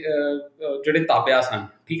ਦੇ ਜਿਹੜੇ ਤਾਬਿਆ ਸਨ,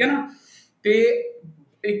 ਠੀਕ ਹੈ ਨਾ। ਤੇ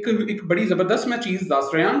ਇੱਕ ਬੜੀ ਜ਼ਬਰਦਸਤ ਮੈਂ ਚੀਜ਼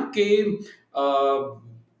ਦੱਸ ਰਿਹਾ ਕਿ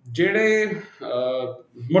ਜਿਹੜੇ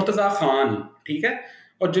ਮੁਰਤਜ਼ਾ ਖਾਨ, ਠੀਕ ਹੈ,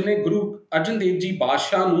 ਔਰ ਜਿਹਨੇ ਗੁਰੂ ਅਰਜਨ ਦੇਵ ਜੀ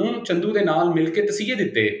ਬਾਦਸ਼ਾਹ ਨੂੰ ਚੰਦੂ ਦੇ ਨਾਲ ਮਿਲ ਕੇ ਤਸੀਹੇ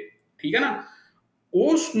ਦਿੱਤੇ, ਠੀਕ ਹੈ ਨਾ,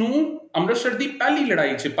 ਉਸ ਨੂੰ ਅੰਮ੍ਰਿਤਸਰ ਦੀ ਪਹਿਲੀ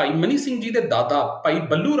ਲੜਾਈ 'ਚ ਭਾਈ ਮਨੀ ਸਿੰਘ ਜੀ ਦੇ ਦਾਦਾ ਭਾਈ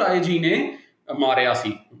ਬੱਲੂ ਰਾਏ ਜੀ ਨੇ ਮਾਰਿਆ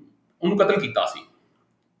ਸੀ, ਉਹਨੂੰ ਕਤਲ ਕੀਤਾ ਸੀ।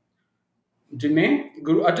 ਜਿਹਨੇ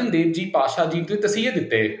ਗੁਰੂ ਅਰਜਨ ਦੇਵ ਜੀ ਪਾਤਸ਼ਾਹ ਜੀ ਦੇ ਤਸੀਹੇ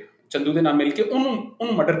ਦਿੱਤੇ ਚੰਦੂ ਦੇ ਨਾਲ ਮਿਲ ਕੇ,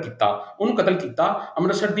 ਉਹਨੂੰ ਮਰਡਰ ਕੀਤਾ, ਉਹਨੂੰ ਕਤਲ ਕੀਤਾ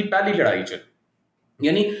ਅੰਮ੍ਰਿਤਸਰ ਦੀ ਪਹਿਲੀ ਲੜਾਈ 'ਚ।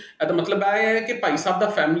 ਯਾਨੀ ਇਹਦਾ ਮਤਲਬ ਇਹ ਹੈ ਕਿ ਭਾਈ ਸਾਹਿਬ ਦਾ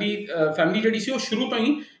ਫੈਮਿਲੀ ਜਿਹੜੀ ਸੀ ਉਹ ਸ਼ੁਰੂ ਤੋਂ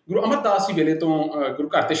ਹੀ ਗੁਰੂ ਅਮਰਦਾਸ ਜੀ ਵੇਲੇ ਤੋਂ ਗੁਰੂ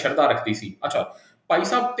ਘਰ ਤੇ ਸ਼ਰਧਾ ਰੱਖਦੀ ਸੀ। ਅੱਛਾ, ਭਾਈ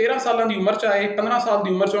ਸਾਹਿਬ 13 ਸਾਲਾਂ ਦੀ ਉਮਰ 'ਚ ਆਏ, 15 ਸਾਲ ਦੀ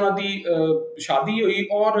ਉਮਰ 'ਚ ਉਹਨਾਂ ਦੀ ਸ਼ਾਦੀ ਹੋਈ,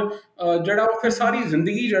 ਔਰ ਜਿਹੜਾ ਉਹ ਫਿਰ ਸਾਰੀ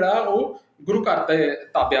ਜ਼ਿੰਦਗੀ ਜਿਹੜਾ ਉਹ ਗੁਰੂ ਘਰ ਤੇ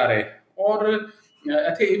ਤਾਬਿਆ ਰਹੇ। ਔਰ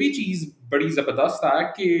ਇੱਥੇ ਇਹ ਵੀ ਚੀਜ਼ ਬੜੀ ਜ਼ਬਰਦਸਤ ਹੈ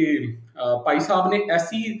ਕਿ ਭਾਈ ਸਾਹਿਬ ਨੇ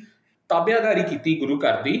ਐਸੀ ਤਾਬਿਆਦਾਰੀ ਕੀਤੀ ਗੁਰੂ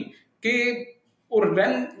ਘਰ ਦੀ ਕਿ ਉਹ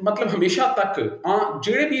ਮਤਲਬ ਹਮੇਸ਼ਾ ਤੱਕ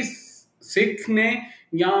ਜਿਹੜੇ ਵੀ ਸਿੱਖ ਨੇ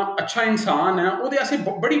ਜਾਂ ਅੱਛਾ ਇਨਸਾਨ ਹੈ ਉਹਦੇ ਵਾਸਤੇ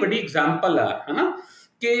ਬੜੀ ਵੱਡੀ ਐਗਜ਼ਾਮਪਲ ਹੈ ਨਾ,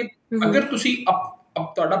 ਕਿ ਅਗਰ ਤੁਸੀਂ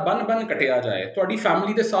ਤੁਹਾਡਾ ਬੰਨ ਕਟਿਆ ਜਾਏ, ਤੁਹਾਡੀ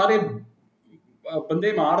ਫੈਮਿਲੀ ਦੇ ਸਾਰੇ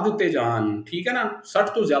ਬੰਦੇ ਮਾਰ ਦਿੱਤੇ ਜਾਣ, ਠੀਕ ਹੈ ਨਾ,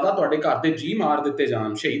 60 ਤੋਂ ਜ਼ਿਆਦਾ ਤੁਹਾਡੇ ਘਰ ਦੇ ਜੀ ਮਾਰ ਦਿੱਤੇ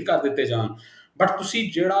ਜਾਣ, ਸ਼ਹੀਦ ਕਰ ਦਿੱਤੇ ਜਾਣ, ਬਟ ਤੁਸੀਂ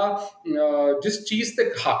ਜਿਹੜਾ ਜਿਸ ਚੀਜ਼ ਤੇ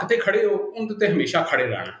ਹੱਕ ਤੇ ਖੜੇ ਹੋ ਉਹਦੇ ਤੇ ਹਮੇਸ਼ਾ ਖੜੇ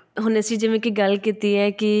ਰਹਿਣਾ। ਹੁਣ ਅਸੀਂ ਜਿਵੇਂ ਕਿ ਗੱਲ ਕੀਤੀ ਹੈ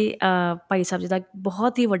ਕਿ ਭਾਈ ਸਾਹਿਬ ਜੀ ਦਾ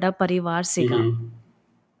ਬਹੁਤ ਹੀ ਵੱਡਾ ਪਰਿਵਾਰ ਸੀਗਾ,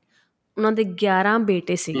 ਉਹਨਾਂ ਦੇ 11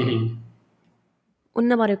 ਬੇਟੇ ਸੀਗੇ,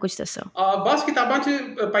 ਉਹਨਾਂ ਬਾਰੇ ਕੁਝ ਦੱਸੋ। ਬਸ ਕਿਤਾਬਾਂ 'ਚ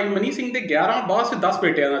ਭਾਈ ਮਨੀ ਸਿੰਘ ਦੇ 11 ਬਾਅਦ 10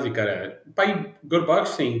 ਬੇਟਿਆਂ ਦਾ ਜ਼ਿਕਰ ਹੈ। ਭਾਈ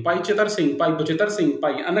ਗੁਰਬਖਸ਼ ਸਿੰਘ, ਭਾਈ ਚਿਤਰ ਸਿੰਘ, ਭਾਈ ਬਚਿੱਤਰ ਸਿੰਘ,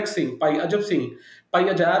 ਭਾਈ ਅਨਕ ਸਿੰਘ, ਭਾਈ ਅਜਬ ਸਿੰਘ, ਭਾਈ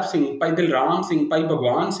ਅਜੈਬ ਸਿੰਘ, ਭਾਈ ਦਿਲਰਾਮ ਸਿੰਘ, ਭਾਈ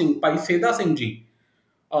ਭਗਵਾਨ ਸਿੰਘ, ਭਾਈ ਸੇਦਾ ਸਿੰਘ ਜੀ,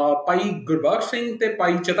 ਭਾਈ ਗੁਰਬਖਸ਼ ਸਿੰਘ ਤੇ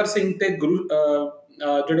ਭਾਈ ਚਿਤਰ ਸਿੰਘ ਤੇ ਗੁਰੂ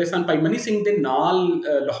ਜਿਹੜੇ ਸਨ ਭਾਈ ਮਨੀ ਸਿੰਘ ਦੇ ਨਾਲ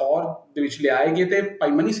ਲਾਹੌਰ ਦੇ ਵਿੱਚ ਲਿਆਏ ਗਏ, ਤੇ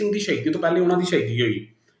ਭਾਈ ਮਨੀ ਸਿੰਘ ਦੀ ਸ਼ਹੀਦੀ ਤੋਂ ਪਹਿਲੇ ਉਹਨਾਂ ਦੀ ਸ਼ਹੀਦੀ ਹੋਈ।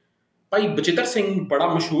 ਭਾਈ ਬਚਿੱਤਰ ਸਿੰਘ ਬੜਾ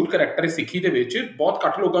ਮਸ਼ਹੂਰ ਕਰੈਕਟਰ ਹੈ ਸਿੱਖੀ ਦੇ ਵਿੱਚ, ਬਹੁਤ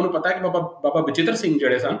ਘੱਟ ਲੋਕਾਂ ਨੂੰ ਪਤਾ ਹੈ ਕਿ ਬਾਬਾ ਬਚਿੱਤਰ ਸਿੰਘ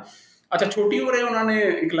ਜਿਹੜੇ ਸਨ, ਅੱਛਾ ਛੋਟੀ ਉਮਰੇ ਉਹਨਾਂ ਨੇ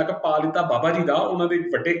ਇੱਕ ਲਕਬ ਪਾ ਲਿੱਤਾ ਬਾਬਾ ਜੀ ਦਾ, ਉਹਨਾਂ ਦੇ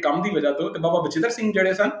ਵੱਡੇ ਕੰਮ ਦੀ ਵਜ੍ਹਾ ਤੋਂ। ਤੇ ਬਾਬਾ ਬਚਿੱਤਰ ਸਿੰਘ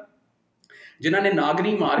ਜਿਹੜੇ ਸਨ, ਜਿਨ੍ਹਾਂ ਨੇ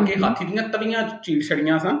ਨਾਗਰੀ ਮਾਰ ਕੇ ਹਾਥੀ ਦੀਆਂ ਤਵੀਆਂ ਚੀਰ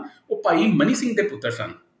ਛੜੀਆਂ ਸਨ, ਉਹ ਭਾਈ ਮਨੀ ਸਿੰਘ ਦੇ ਪੁੱਤਰ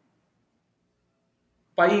ਸਨ।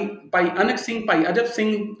 ਭਾਈ ਅਨਕ ਸਿੰਘ, ਭਾਈ ਅਜਬ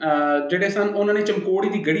ਸਿੰਘ ਜਿਹੜੇ ਸਨ, ਉਹਨਾਂ ਨੇ ਚਮਕੌੜੀ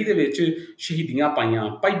ਦੀ ਗੜੀ ਦੇ ਵਿੱਚ ਸ਼ਹੀਦੀਆਂ ਪਾਈਆਂ।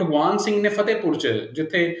 ਭਾਈ ਭਗਵਾਨ ਸਿੰਘ ਨੇ ਫਤਿਹਪੁਰ 'ਚ,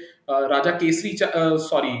 ਜਿੱਥੇ ਰਾਜਾ ਕੇਸਰੀ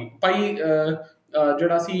ਭਾਈ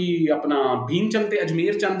ਜਿਹੜਾ ਸੀ ਆਪਣਾ ਭੀਮ ਚੰਦ ਤੇ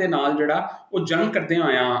ਅਜਮੇਰ ਚੰਦ ਦੇ ਨਾਲ ਜਿਹੜਾ ਉਹ ਜੰਗ ਕਰਦੇ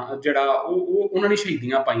ਆਇਆ, ਜਿਹੜਾ ਉਹ ਉਹਨਾਂ ਨੇ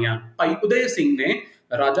ਸ਼ਹੀਦੀਆਂ ਪਾਈਆਂ। ਭਾਈ ਉਦੈ ਸਿੰਘ ਨੇ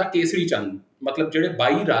ਰਾਜਾ ਕੇਸਰੀ ਚੰਦ, ਮਤਲਬ ਜਿਹੜੇ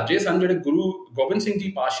 22 ਰਾਜੇ ਸਨ ਜਿਹੜੇ ਗੁਰੂ ਗੋਬਿੰਦ ਸਿੰਘ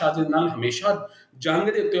ਜੀ ਪਾਤਸ਼ਾਹ ਜੀ ਦੇ ਨਾਲ ਹਮੇਸ਼ਾ ਜੰਗ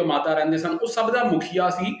ਦੇ ਉੱਤੇ ਮਾਤਾ ਰਹਿੰਦੇ ਸਨ, ਉਹ ਸਭ ਦਾ ਮੁਖੀਆ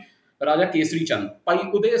ਸੀ ਰਾਜਾ ਕੇਸਰੀ ਚੰਦ। ਭਾਈ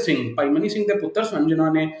ਉਦੈ ਸਿੰਘ ਭਾਈ ਮਨੀ ਸਿੰਘ ਦੇ ਪੁੱਤਰ ਸਨ,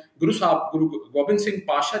 ਜਿਨ੍ਹਾਂ ਨੇ ਗੁਰੂ ਗੋਬਿੰਦ ਸਿੰਘ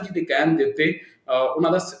ਪਾਤਸ਼ਾਹ ਜੀ ਦੇ ਕਹਿਣ ਦੇ ਉੱਤੇ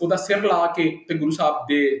ਉਹਦਾ ਸਿਰ ਲਾ ਕੇ ਤੇ ਗੁਰੂ ਸਾਹਿਬ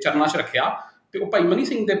ਦੇ ਚਰਨਾਂ 'ਚ ਰੱਖਿਆ, ਤੇ ਉਹ ਭਾਈ ਮਨੀ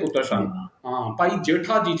ਸਿੰਘ ਦੇ ਪੁੱਤਰ ਸਨ। ਹਾਂ, ਭਾਈ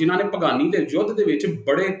ਜੇਠਾ ਜੀ, ਜਿਨ੍ਹਾਂ ਨੇ ਭਗਾਨੀ ਦੇ ਯੁੱਧ ਦੇ ਵਿੱਚ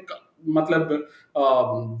ਬੜੇ ਮਤਲਬ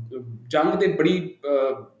ਜੰਗ ਦੇ ਬੜੀ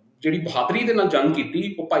ਜਿਹੜੀ ਬਹਾਦਰੀ ਦੇ ਨਾਲ ਜੰਗ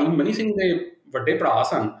ਕੀਤੀ, ਉਹ ਭਾਈ ਮਨੀ ਸਿੰਘ ਦੇ ਵੱਡੇ ਭਰਾ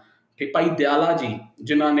ਸਨ। ਤੇ ਭਾਈ ਦਿਆਲਾ ਜੀ,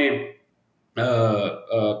 ਜਿਨ੍ਹਾਂ ਨੇ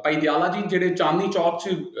ਭਾਈ ਦਿਆਲਾ ਜੀ ਜਿਹੜੇ ਚਾਂਦਨੀ ਚੌਕ 'ਚ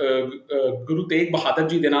ਗੁਰੂ ਤੇਗ ਬਹਾਦਰ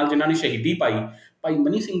ਜੀ ਦੇ ਨਾਲ ਜਿਨ੍ਹਾਂ ਨੇ ਸ਼ਹੀਦੀ ਪਾਈ, ਭਾਈ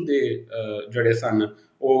ਮਨੀ ਸਿੰਘ ਦੇ ਜਿਹੜੇ ਸਨ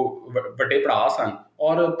ਉਹ ਵੱਡੇ ਭਰਾ ਸਨ।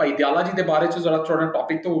 ਔਰ ਭਾਈ ਦਿਆਲਾ ਜੀ ਦੇ ਬਾਰੇ 'ਚ ਜ਼ਰਾ ਥੋੜਾ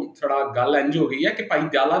ਟੌਪਿਕ ਤੋਂ ਥੋੜਾ ਗੱਲ ਇੰਝ ਹੋ ਗਈ ਹੈ ਕਿ ਭਾਈ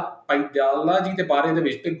ਦਿਆਲਾ ਜੀ ਦੇ ਬਾਰੇ ਦੇ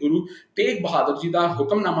ਵਿੱਚ ਤੇ ਗੁਰੂ ਤੇਗ ਬਹਾਦਰ ਜੀ ਦਾ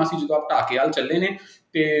ਹੁਕਮਨਾਮਾ ਸੀ, ਜਦੋਂ ਆਪ ਢਾਕੇਵਾਲ ਚੱਲੇ ਨੇ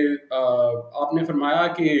ਤੇ ਆਪਨੇ ਫਰਮਾਇਆ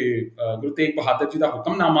ਕਿ ਗੁਰੂ ਤੇਗ ਬਹਾਦਰ ਜੀ ਦਾ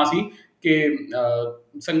ਹੁਕਮਨਾਮਾ ਸੀ ਕਿ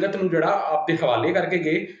ਸੰਗਤ ਨੂੰ ਜਿਹੜਾ ਆਪ ਦੇ ਹਵਾਲੇ ਕਰਕੇ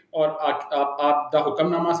ਗਏ, ਔਰ ਆਪ ਦਾ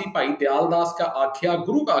ਹੁਕਮਨਾਮਾ ਸੀ ਭਾਈ ਦਿਆਲਦਾਸ ਕਾ ਆਖਿਆ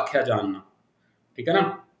ਗੁਰੂ ਕਾ ਆਖਿਆ ਜਾਨਣਾ, ਠੀਕ ਹੈ ਨਾ।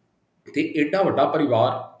 ਤੇ ਏਡਾ ਵੱਡਾ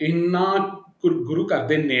ਪਰਿਵਾਰ, ਇੰਨਾ ਗੁਰੂ ਘਰ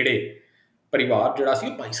ਦੇ ਨੇੜੇ ਪਰਿਵਾਰ ਜਿਹੜਾ ਸੀ,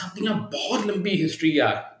 ਉਹ ਭਾਈ ਸਾਹਿਬ ਦੀਆਂ ਬਹੁਤ ਲੰਬੀ ਹਿਸਟਰੀ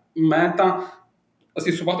ਆ। ਮੈਂ ਤਾਂ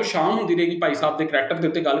ਅਸੀਂ ਸਵੇਰ ਤੋਂ ਸ਼ਾਮ ਹੁੰਦੀ ਰਹੇਗੀ ਭਾਈ ਸਾਹਿਬ ਦੇ ਕਰੈਕਟਰ ਦੇ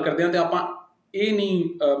ਉੱਤੇ ਗੱਲ ਕਰਦੇ ਹਾਂ, ਤੇ ਆਪਾਂ ਇਹ ਨਹੀਂ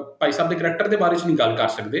ਭਾਈ ਸਾਹਿਬ ਦੇ ਕਰੈਕਟਰ ਦੇ ਬਾਰੇ 'ਚ ਨਹੀਂ ਗੱਲ ਕਰ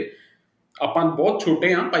ਸਕਦੇ, ਆਪਾਂ ਬਹੁਤ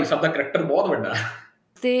ਛੋਟੇ ਹਾਂ, ਭਾਈ ਸਾਹਿਬ ਦਾ ਕਰੈਕਟਰ ਬਹੁਤ ਵੱਡਾ ਹੈ।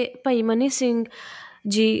 ਤੇ ਭਾਈ ਮਨੀ ਸਿੰਘ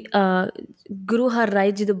ਜੀ ਗੁਰੂ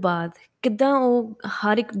ਹਰਰਾਏ ਜੀ ਤੋਂ ਬਾਅਦ ਕਿੱਦਾਂ ਉਹ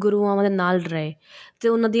ਹਰ ਇੱਕ ਗੁਰੂਆਂ ਦੇ ਨਾਲ ਰਹੇ ਤੇ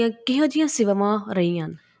ਉਹਨਾਂ ਦੀਆਂ ਕਿਹੋ ਜਿਹੀਆਂ ਸੇਵਾਵਾਂ ਰਹੀਆਂ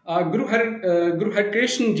ਹਨ? ਗੁਰੂ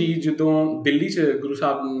ਹਰਕ੍ਰਿਸ਼ਨ ਜੀ ਜਦੋਂ ਦਿੱਲੀ 'ਚ ਗੁਰੂ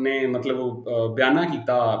ਸਾਹਿਬ ਨੇ ਮਤਲਬ ਬਿਆਨਾ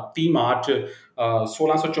ਕੀਤਾ 30 ਮਾਰਚ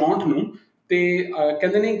 1664 ਨੂੰ, ਤੇ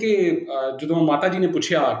ਕਹਿੰਦੇ ਨੇ ਕਿ ਜਦੋਂ ਮਾਤਾ ਜੀ ਨੇ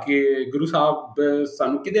ਪੁੱਛਿਆ ਕਿ ਗੁਰੂ ਸਾਹਿਬ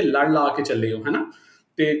ਸਾਨੂੰ ਕਿਹਦੇ ਲੜ ਲਾ ਕੇ ਚੱਲੇ ਹੋ, ਹੈ ਨਾ?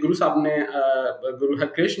 ਤੇ ਗੁਰੂ ਸਾਹਿਬ ਨੇ ਗੁਰੂ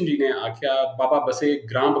ਹਰਕ੍ਰਿਸ਼ਨ ਜੀ ਨੇ ਆਖਿਆ ਬਾਬਾ ਬਸੇ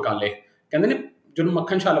ਗ੍ਰਾਂ ਬਕਾਲੇ। ਕਹਿੰਦੇ ਨੇ ਜਦੋਂ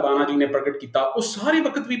ਮੱਖਣ ਸ਼ਾਹ ਲਵਾਣਾ ਜੀ ਨੇ ਪ੍ਰਗਟ ਕੀਤਾ, ਉਹ ਸਾਰੇ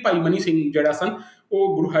ਵਕਤ ਵੀ ਭਾਈ ਮਨੀ ਸਿੰਘ ਜਿਹੜਾ ਸਨ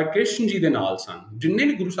ਉਹ ਗੁਰੂ ਹਰਕ੍ਰਿਸ਼ਨ ਜੀ ਦੇ ਨਾਲ ਸਨ। ਜਿੰਨੇ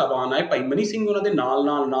ਵੀ ਗੁਰੂ ਸਾਹਿਬਾਨ ਆਏ, ਭਾਈ ਮਨੀ ਸਿੰਘ ਉਹਨਾਂ ਦੇ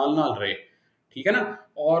ਨਾਲ ਰਹੇ, ਠੀਕ ਹੈ ਨਾ?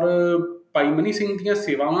 ਔਰ ਭਾਈ ਮਨੀ ਸਿੰਘ ਦੀਆਂ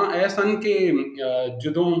ਸੇਵਾਵਾਂ ਇਹ ਸਨ ਕਿ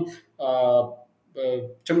ਜਦੋਂ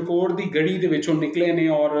ਚਮਕੌਰ ਦੀ ਗੜੀ ਦੇ ਵਿੱਚੋਂ ਨਿਕਲੇ ਨੇ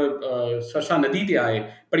ਔਰ ਸਰਸਾ ਨਦੀ ਤੇ ਆਏ,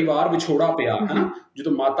 ਪਰਿਵਾਰ ਵਿਛੋੜਾ ਪਿਆ, ਹੈ ਨਾ?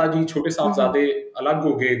 ਜਦੋਂ ਮਾਤਾ ਜੀ ਛੋਟੇ ਸਾਹਿਬਜ਼ਾਦੇ ਅਲੱਗ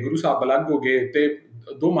ਹੋ ਗਏ, ਗੁਰੂ ਸਾਹਿਬ ਅਲੱਗ ਹੋ ਗਏ, ਤੇ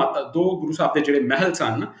ਦੋ ਗੁਰੂ ਸਾਹਿਬ ਦੇ ਜਿਹੜੇ ਮਹਿਲ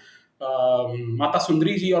ਸਨ, ਮਾਤਾ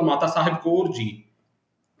ਸੁੰਦਰੀ ਜੀ ਔਰ ਮਾਤਾ ਸਾਹਿਬ ਕੌਰ ਜੀ,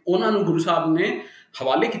 ਉਹਨਾਂ ਨੂੰ ਗੁਰੂ ਸਾਹਿਬ ਨੇ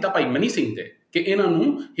ਹਵਾਲੇ ਕੀਤਾ ਭਾਈ ਮਨੀ ਸਿੰਘ ਦੇ ਕਿ ਇਹਨਾਂ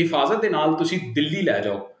ਨੂੰ ਹਿਫਾਜ਼ਤ ਦੇ ਨਾਲ ਤੁਸੀਂ ਦਿੱਲੀ ਲੈ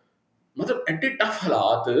ਜਾਓ। ਮਤਲਬ ਐਡੇ ਟਫ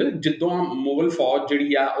ਹਾਲਾਤ, ਜਿੱਦੋਂ ਮੁਗਲ ਫੌਜ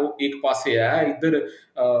ਜਿਹੜੀ ਆ ਉਹ ਇੱਕ ਪਾਸੇ ਹੈ, ਇੱਧਰ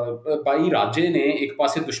 22 ਰਾਜੇ ਨੇ ਇੱਕ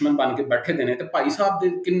ਪਾਸੇ ਦੁਸ਼ਮਣ ਬਣ ਕੇ ਬੈਠੇ ਦੇ ਨੇ, ਤੇ ਭਾਈ ਸਾਹਿਬ ਦੇ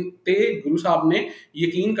ਤੇ ਗੁਰੂ ਸਾਹਿਬ ਨੇ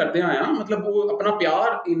ਯਕੀਨ ਕਰਦੇ ਆਇਆ, ਮਤਲਬ ਉਹ ਆਪਣਾ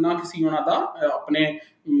ਪਿਆਰ ਇੰਨਾ ਸੀ ਉਹਨਾਂ ਦਾ ਆਪਣੇ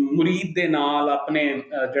ਮੁਰੀਦ ਦੇ ਨਾਲ, ਆਪਣੇ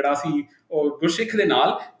ਜਿਹੜਾ ਸੀ ਉਹ ਗੁਰਸਿੱਖ ਦੇ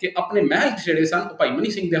ਨਾਲ, ਕਿ ਆਪਣੇ ਮਹਿਲ ਜਿਹੜੇ ਸਨ ਉਹ ਭਾਈ ਮਨੀ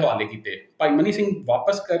ਸਿੰਘ ਦੇ ਹਵਾਲੇ ਕੀਤੇ। ਭਾਈ ਮਨੀ ਸਿੰਘ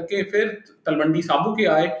ਵਾਪਸ ਕਰਕੇ ਫਿਰ ਤਲਵੰਡੀ ਸਾਬੂ ਕੇ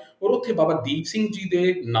ਆਏ, ਔਰ ਉੱਥੇ ਬਾਬਾ ਦੀਪ ਸਿੰਘ ਜੀ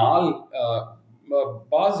ਦੇ ਨਾਲ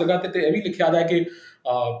ਬਾਜ਼ ਜਗ੍ਹਾ ਤੇ ਇਹ ਵੀ ਲਿਖਿਆ ਹੈ ਕਿ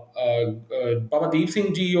ਬਾਬਾ ਦੀਪ ਸਿੰਘ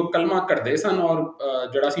ਜੀ ਉਹ ਕਲਮਾ ਕਰਦੇ ਸਨ, ਔਰ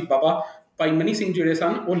ਜਿਹੜਾ ਸੀ ਬਾਬਾ ਭਾਈ ਮਨੀ ਸਿੰਘ ਜਿਹੜੇ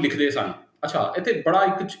ਸਨ ਉਹ ਲਿਖਦੇ ਸਨ। ਅੱਛਾ, ਇੱਥੇ ਬੜਾ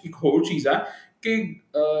ਇੱਕ ਹੋਰ ਚੀਜ਼ ਹੈ ਕਿ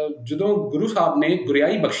ਜਦੋਂ ਗੁਰੂ ਸਾਹਿਬ ਨੇ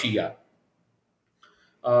ਗੁਰਿਆਈ ਬਖਸ਼ੀ ਆ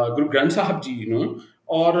ਗੁਰੂ ਗ੍ਰੰਥ ਸਾਹਿਬ ਜੀ ਨੂੰ,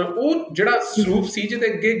 ਔਰ ਉਹ ਜਿਹੜਾ ਸਰੂਪ ਸੀ ਜਿਹਦੇ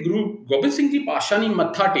ਅੱਗੇ ਗੁਰੂ ਗੋਬਿੰਦ ਸਿੰਘ ਜੀ ਪਾਤਸ਼ਾਹ ਨੇ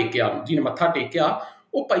ਮੱਥਾ ਟੇਕਿਆ,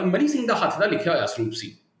 ਉਹ ਭਾਈ ਮਨੀ ਸਿੰਘ ਦਾ ਹੱਥ ਦਾ ਲਿਖਿਆ ਹੋਇਆ ਸਰੂਪ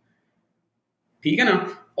ਸੀ, ਠੀਕ ਹੈ ਨਾ?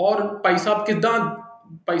 ਔਰ ਭਾਈ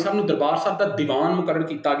ਸਾਹਿਬ ਨੂੰ ਦਰਬਾਰ ਸਾਹਿਬ ਦਾ ਦੀਵਾਨ ਮੁਕਰਰ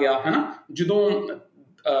ਕੀਤਾ ਗਿਆ, ਹੈ ਨਾ? ਜਦੋਂ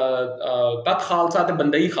ਤਤ ਖਾਲਸਾ ਤੇ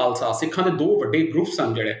ਬੰਦਈ ਖਾਲਸਾ ਸਿੱਖਾਂ ਦੇ ਦੋ ਵੱਡੇ ਗਰੁੱਪ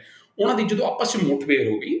ਸਨ ਜਿਹੜੇ, ਉਹਨਾਂ ਦੀ ਜਦੋਂ ਆਪਸ 'ਚ ਮੁੱਠਭੇੜ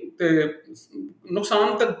ਹੋ ਗਈ ਤੇ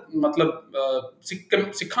ਨੁਕਸਾਨ ਤਾਂ ਮਤਲਬ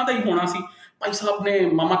ਸਿੱਖਾਂ ਦਾ ਹੀ ਹੋਣਾ ਸੀ। ਭਾਈ ਸਾਹਿਬ ਨੇ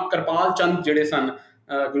ਮਾਮਾ ਕਿਰਪਾਲ ਚੰਦ ਜਿਹੜੇ ਸਨ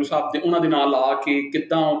ਗੁਰੂ ਸਾਹਿਬ ਦੇ, ਉਹਨਾਂ ਦੇ ਨਾਲ ਆ ਕੇ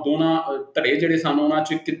ਕਿੱਦਾਂ ਦੋਨਾਂ ਧੜੇ ਜਿਹੜੇ ਸਨ ਉਹਨਾਂ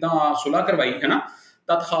 'ਚ ਕਿੱਦਾਂ ਸੁਲ੍ਹਾ ਕਰਵਾਈ, ਹੈ ਨਾ?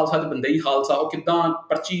 ਤਤ ਖਾਲਸਾ ਤੇ ਬੰਦਈ ਖਾਲਸਾ, ਉਹ ਕਿੱਦਾਂ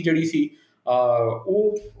ਪਰਚੀ ਜਿਹੜੀ ਸੀ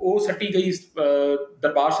ਉਹ ਸੱਟੀ ਗਈ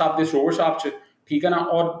ਦਰਬਾਰ ਸਾਹਿਬ ਦੇ ਸਰੋਵਰ ਸਾਹਿਬ 'ਚ, ਠੀਕ ਹੈ ਨਾ?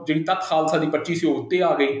 ਔਰ ਜਿਹੜੀ ਤਤ ਖਾਲਸਾ ਦੀ ਪਰਚੀ ਸੀ ਉਹ ਉੱਤੇ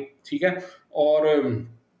ਆ ਗਈ, ਠੀਕ ਹੈ? ਔਰ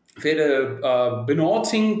ਫਿਰ ਵਿਨੋਦ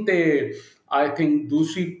ਸਿੰਘ ਤੇ ਆਈ ਥਿੰਕ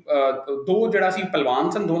ਦੂਸਰੀ ਦੋ ਜਿਹੜਾ ਸੀ ਪਹਿਲਵਾਨ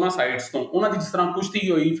ਸਨ ਦੋਨਾਂ ਸਾਈਡਸ ਤੋਂ, ਉਹਨਾਂ ਦੀ ਜਿਸ ਤਰ੍ਹਾਂ ਕੁਸ਼ਤੀ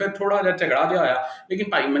ਹੋਈ, ਫਿਰ ਥੋੜ੍ਹਾ ਜਿਹਾ ਝਗੜਾ ਜਿਹਾ ਹੋਇਆ, ਲੇਕਿਨ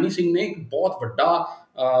ਭਾਈ ਮਨੀ ਸਿੰਘ ਨੇ ਇੱਕ ਬਹੁਤ ਵੱਡਾ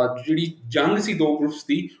ਜਿਹੜੀ ਜੰਗ ਸੀ ਦੋ ਗਰੁੱਪਸ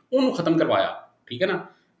ਦੀ, ਉਹਨੂੰ ਖਤਮ ਕਰਵਾਇਆ, ਠੀਕ ਹੈ ਨਾ?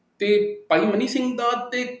 ਤੇ ਭਾਈ ਮਨੀ ਸਿੰਘ ਦਾ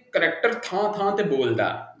ਤੇ ਕਰੈਕਟਰ ਥਾਂ ਤੇ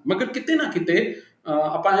ਬੋਲਦਾ, ਮਗਰ ਕਿਤੇ ਨਾ ਕਿਤੇ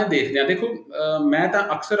ਆਪਾਂ ਇਹ ਦੇਖਦੇ ਹਾਂ। ਦੇਖੋ, ਮੈਂ ਤਾਂ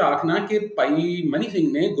ਅਕਸਰ ਆਖਣਾ ਕਿ ਭਾਈ ਮਨੀ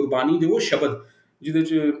ਸਿੰਘ ਨੇ ਗੁਰਬਾਣੀ ਦੇ ਉਹ ਸ਼ਬਦ ਜਿਹਦੇ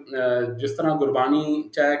 'ਚ ਜਿਸ ਤਰ੍ਹਾਂ ਗੁਰਬਾਣੀ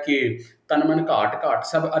ਚਾਹੇ ਕਿ ਤਨ ਮਨ ਘਾਟ ਘਾਟ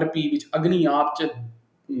ਸਭ ਅਰਪੀ ਵਿੱਚ ਅਗਨੀ ਆਪ 'ਚ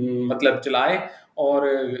ਮਤਲਬ ਚਲਾਏ, ਔਰ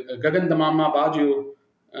ਗगन दमामा बाजियो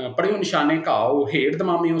पढ़ियो निशाने घाओ हेठ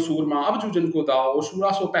दमामे सूरमा अब जूजन को दाओ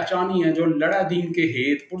सूरा सो पहचानी है जो लड़ा दीन के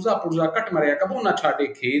हेत पुरजा पुरजा कट मरिया कबो ना छाटे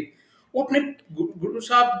खेत। ਉਹ ਆਪਣੇ ਗੁਰੂ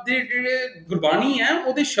ਸਾਹਿਬ ਦੇ ਜਿਹੜੇ ਗੁਰਬਾਣੀ ਹੈ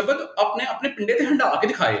ਉਹਦੇ ਸ਼ਬਦ ਆਪਣੇ ਪਿੰਡੇ ਤੇ ਹੰਢਾ ਕੇ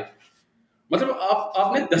ਦਿਖਾਏ। ਮਤਲਬ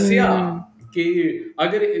ਆਪਨੇ ਦੱਸਿਆ ਕਿ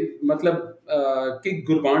ਅਗਰ ਮਤਲਬ ਕਿ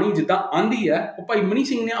ਗੁਰਬਾਣੀ ਜਿੱਦਾਂ ਆਂਦੀ ਹੈ ਉਹ ਭਾਈ ਮਨੀ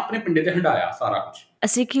ਸਿੰਘ ਨੇ ਆਪਣੇ ਪਿੰਡੇ ਤੇ ਹੰਢਾਇਆ ਸਾਰਾ ਕੁਝ।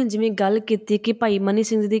 ਅਸੀਂ ਕਿ ਜਿਵੇਂ ਗੱਲ ਕੀਤੀ ਕਿ ਭਾਈ ਮਨੀ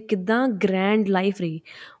ਸਿੰਘ ਦੀ ਕਿੱਦਾਂ ਗ੍ਰੈਂਡ ਲਾਈਫ ਰਹੀ,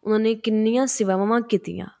 ਉਹਨਾਂ ਨੇ ਕਿੰਨੀਆਂ ਸੇਵਾਵਾਂ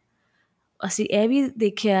ਕੀਤੀਆਂ। ਅਸੀਂ ਇਹ ਵੀ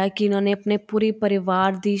ਦੇਖਿਆ ਕਿ ਉਹਨਾਂ ਨੇ ਆਪਣੇ ਪੂਰੇ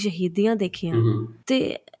ਪਰਿਵਾਰ ਦੀ ਸ਼ਹੀਦੀਆਂ ਦੇਖੀਆਂ,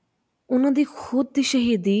 ਤੇ ਉਹਨਾਂ ਦੀ ਖੁਦ ਦੀ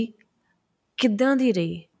ਸ਼ਹੀਦੀ ਕਿੱਦਾਂ ਦੀ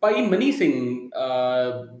ਰਹੀ? ਭਾਈ ਮਨੀ ਸਿੰਘ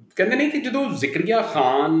ਕਹਿੰਦੇ ਨੇ ਕਿ ਜਦੋਂ ਜ਼ਿਕਰੀਆ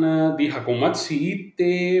ਖਾਨ ਦੀ ਹਕੂਮਤ ਸੀ ਤੇ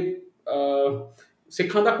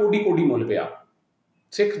ਸਿੱਖਾਂ ਦਾ ਕੋਡੀ ਮੁੱਲ ਪਿਆ,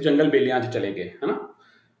 ਸਿੱਖ ਜੰਗਲ ਬੇਲਿਆਂ 'ਚ ਚਲੇ ਗਏ, ਹੈ ਨਾ?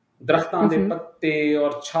 ਦਰਖਤਾਂ ਦੇ ਪੱਤੇ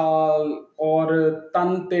ਔਰ ਛਾਲ ਔਰ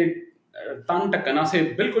ਤਨ ਢੱਕਣ ਵਾਸਤੇ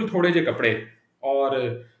ਬਿਲਕੁਲ ਥੋੜ੍ਹੇ ਜਿਹੇ ਕੱਪੜੇ,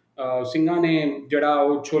 ਔਰ ਸਿੰਘਾਂ ਨੇ ਜਿਹੜਾ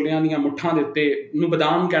ਉਹ ਛੋਲਿਆਂ ਦੀਆਂ ਮੁੱਠਾਂ ਦੇ ਉੱਤੇ ਨੂੰ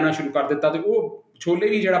ਬਦਾਮ ਕਹਿਣਾ ਸ਼ੁਰੂ ਕਰ ਦਿੱਤਾ, ਤੇ ਉਹ ਛੋਲੇ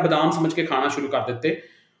ਵੀ ਜਿਹੜਾ ਬਦਾਮ ਸਮਝ ਕੇ ਖਾਣਾ ਸ਼ੁਰੂ ਕਰ ਦਿੱਤੇ।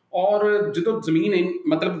 ਔਰ ਜਦੋਂ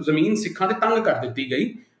ਜ਼ਮੀਨ ਸਿੱਖਾਂ ਤੇ ਤੰਗ ਕਰ ਦਿੱਤੀ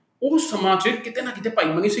ਗਈ, ਉਸ ਸਮਾਂ 'ਚ ਕਿਤੇ ਨਾ ਕਿਤੇ ਭਾਈ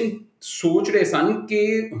ਮਨੀ ਸਿੰਘ ਸੋਚ ਰਹੇ ਸਨ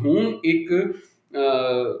ਕਿ ਹੁਣ ਇੱਕ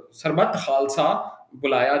ਸਰਬੱਤ ਖਾਲਸਾ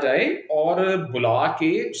ਬੁਲਾਇਆ ਜਾਏ ਔਰ ਬੁਲਾ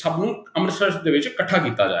ਕੇ ਸਭ ਨੂੰ ਅੰਮ੍ਰਿਤਸਰ ਦੇ ਵਿੱਚ ਇਕੱਠਾ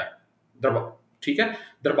ਕੀਤਾ ਜਾਏ। ਠੀਕ ਹੈ,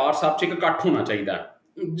 ਦਰਬਾਰ ਸਾਹਿਬ 'ਚ ਇੱਕ ਇਕੱਠ ਹੋਣਾ ਚਾਹੀਦਾ,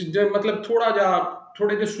 ਮਤਲਬ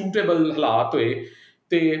ਥੋੜ੍ਹੇ ਜਿਹੇ ਸੂਟੇਬਲ ਹਾਲਾਤ ਹੋਏ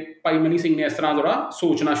ਤੇ ਭਾਈ ਮਨੀ ਸਿੰਘ ਨੇ ਇਸ ਤਰ੍ਹਾਂ ਥੋੜ੍ਹਾ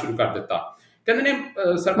ਸੋਚਣਾ ਸ਼ੁਰੂ ਕਰ ਦਿੱਤਾ। ਕਹਿੰਦੇ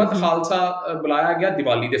ਨੇ ਸਰਬੱਤ ਹੂੰ, ਖਾਲਸਾ ਬੁਲਾਇਆ ਗਿਆ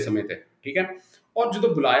ਦੀਵਾਲੀ ਦੇ ਸਮੇਂ ਤੇ, ਠੀਕ ਹੈ। ਔਰ ਜਦੋਂ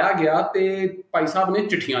ਬੁਲਾਇਆ ਗਿਆ ਤੇ ਭਾਈ ਸਾਹਿਬ ਨੇ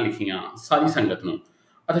ਚਿੱਠੀਆਂ ਲਿਖੀਆਂ ਸਾਰੀ ਸੰਗਤ ਨੂੰ।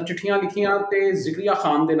 ਅੱਛਾ, ਚਿੱਠੀਆਂ ਲਿਖੀਆਂ ਤੇ ਜ਼ਿਕਰੀਆ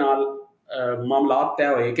ਖਾਨ ਦੇ ਨਾਲ ਮਾਮਲਾਤ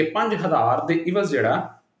ਤੈਅ ਹੋਏ ਕਿ 5000 ਦੇ ਇਵਜ਼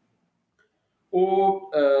ਜਿਹੜਾ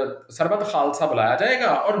ਉਹ ਸਰਬੱਤ ਖਾਲਸਾ ਬੁਲਾਇਆ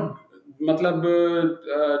ਜਾਏਗਾ, ਔਰ ਮਤਲਬ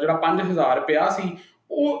ਜਿਹੜਾ 5000 ਰੁਪਇਆ ਸੀ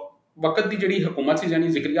ਉਹ ਵਕਤ ਦੀ ਜਿਹੜੀ ਹਕੂਮਤ ਸੀ ਯਾਨੀ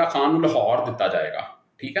ਜ਼ਿਕਰੀਆ ਖਾਨ ਨੂੰ ਲਾਹੌਰ ਦਿੱਤਾ ਜਾਏਗਾ,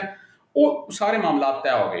 ਠੀਕ ਹੈ। ਉਹ ਸਾਰੇ ਮਾਮਲਾਤ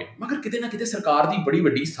ਤੈਅ ਹੋ ਗਏ, ਮਗਰ ਕਿਤੇ ਨਾ ਕਿਤੇ ਸਰਕਾਰ ਦੀ ਬੜੀ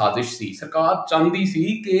ਵੱਡੀ ਸਾਜ਼ਿਸ਼ ਸੀ। ਸਰਕਾਰ ਚਾਹੁੰਦੀ ਸੀ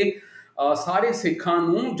ਕਿ ਸਾਰੇ ਸਿੱਖਾਂ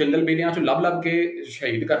ਨੂੰ ਜੰਗਲ ਬੇਲੀਆਂ ਚੋਂ ਲੱਭ ਲੱਭ ਕੇ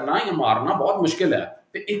ਸ਼ਹੀਦ ਕਰਨਾ ਜਾਂ ਮਾਰਨਾ ਬਹੁਤ ਮੁਸ਼ਕਿਲ ਹੈ,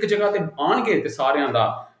 ਤੇ ਇੱਕ ਜਗ੍ਹਾ ਤੇ ਆਉਣਗੇ ਤੇ ਸਾਰਿਆਂ ਦਾ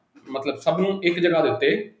ਮਤਲਬ ਸਭ ਨੂੰ ਇੱਕ ਜਗ੍ਹਾ ਦੇ ਉੱਤੇ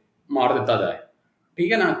ਮਾਰ ਦਿੱਤਾ ਜਾਏ,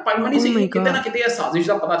 ਠੀਕ ਹੈ ਨਾ। ਭਾਈ ਮਨੀ ਓ ਸਿੰਘ ਮਾਈ ਨੂੰ ਕਿਤੇ ਨਾ ਗॉड! ਕਿਤੇ ਇਹ ਸਾਜ਼ਿਸ਼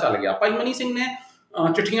ਦਾ ਪਤਾ ਚੱਲ ਗਿਆ। ਭਾਈ ਮਨੀ ਸਿੰਘ ਨੇ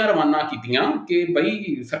ਚਿੱਠੀਆਂ ਰਵਾਨਾ ਕੀਤੀਆਂ ਕਿ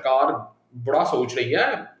ਬਈ ਸਰਕਾਰ ਬੜਾ ਸੋਚ ਰਹੀ ਹੈ,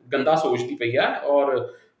 ਗੰਦਾ ਸੋਚਦੀ ਪਈ ਹੈ, ਔਰ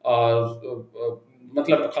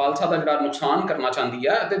ਮਤਲਬ ਖਾਲਸਾ ਦਾ ਜਿਹੜਾ ਨੁਕਸਾਨ ਕਰਨਾ ਚਾਹੁੰਦੀ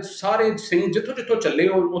ਹੈ, ਤੇ ਸਾਰੇ ਸਿੰਘ ਜਿੱਥੋਂ ਜਿੱਥੋਂ ਚੱਲੇ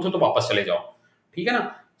ਉੱਥੋਂ ਤੋਂ ਵਾਪਸ ਚਲੇ ਜਾਓ, ਠੀਕ ਹੈ ਨਾ।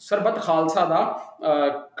 ਸਰਬੱਤ ਖਾਲਸਾ ਦਾ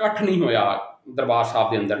ਇਕੱਠ ਨਹੀਂ ਹੋਇਆ ਦਰਬਾਰ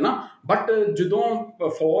ਸਾਹਿਬ ਦੇ ਅੰਦਰ ਨਾ, ਬਟ ਜਦੋਂ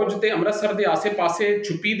ਫੌਜ ਤੇ ਅੰਮ੍ਰਿਤਸਰ ਦੇ ਆਸੇ-ਪਾਸੇ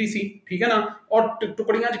ਛੁਪੀ ਦੀ ਸੀ, ਠੀਕ ਹੈ ਨਾ, ਔਰ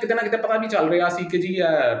ਟੁਕੜੀਆਂ 'ਚ ਕਿਤੇ ਨਾ ਕਿਤੇ ਪਤਾ ਵੀ ਚੱਲ ਰਿਹਾ ਸੀ ਕਿ ਜੀ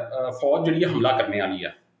ਫੌਜ ਜਿਹੜੀ ਹੈ ਹਮਲਾ ਕਰਨੇ ਵਾਲੀ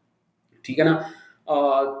ਹੈ, ਠੀਕ ਹੈ ਨਾ।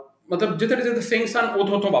 ਮਤਲਬ ਜਿੱਥੇ ਜਿੱਥੇ ਸਿੰਘ ਸਨ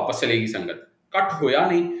ਉੱਥੋਂ ਉੱਥੋਂ ਵਾਪਸ ਚਲੇ ਗਈ ਸੰਗਤ, ਇਕੱਠ ਹੋਇਆ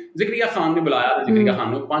ਨਹੀਂ। ਜ਼ਿਕਰੀਆ ਖਾਨ ਨੇ ਬੁਲਾਇਆ ਤੇ ਜ਼ਿਕਰੀਆ ਹੂੰ,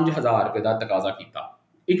 ਖਾਨ ਨੂੰ 5000 ਰੁਪਏ ਦਾ ਤਕਾਜ਼ਾ ਕੀਤਾ।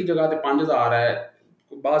 ਇੱਕ ਜਗ੍ਹਾ ਤੇ 5000 ਹੈ,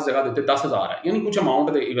 ਬਾਜ਼ ਜਗ੍ਹਾ ਦੇ ਉੱਤੇ 10000 ਹੈ, ਯਾਨੀ ਕੁਛ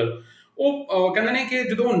ਅਮਾਊਂਟ ਦੇ ਇਵਲ। ਉਹ ਕਹਿੰਦੇ ਨੇ ਕਿ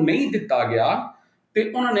ਜਦੋਂ ਨਹੀਂ ਦਿੱਤਾ ਗਿਆ ਤੇ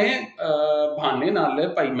ਉਹਨਾਂ ਨੇ ਬਹਾਨੇ ਨਾਲ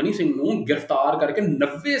ਭਾਈ ਮਨੀ ਸਿੰਘ ਨੂੰ ਗ੍ਰਿਫਤਾਰ ਕਰਕੇ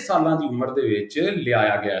 90 ਸਾਲਾਂ ਦੀ ਉਮਰ ਦੇ ਵਿੱਚ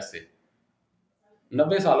ਲਿਆਇਆ ਗਿਆ ਸੀ।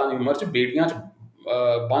 90 ਸਾਲਾਂ ਦੀ ਉਮਰ 'ਚ ਬੇੜੀਆਂ 'ਚ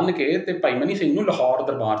ਬੰਨ੍ਹ ਕੇ ਤੇ ਭਾਈ ਮਨੀ ਸਿੰਘ ਨੂੰ ਲਾਹੌਰ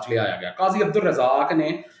ਦਰਬਾਰ 'ਚ ਲਿਆਇਆ ਗਿਆ। ਕਾਜ਼ੀ ਅਬਦੁਲ ਰਜ਼ਾਕ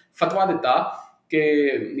ਨੇ ਫਤਵਾ ਦਿੱਤਾ ਕਿ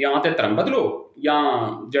ਜਾਂ ਤੇ ਧਰਮ ਬਦਲੋ ਜਾਂ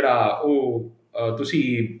ਜਿਹੜਾ ਉਹ ਤੁਸੀਂ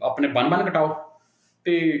ਆਪਣੇ ਬੰਨ ਕਟਾਓ।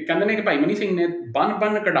 ਤੇ ਕਹਿੰਦੇ ਨੇ ਕਿ ਭਾਈ ਮਨੀ ਸਿੰਘ ਨੇ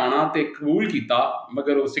ਬੰਨ ਕਢਾਉਣਾ ਤੇ ਕਬੂਲ ਕੀਤਾ,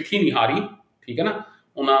 ਮਗਰ ਉਹ ਸਿੱਖੀ ਨਹੀਂ ਹਾਰੀ, ਠੀਕ ਹੈ ਨਾ।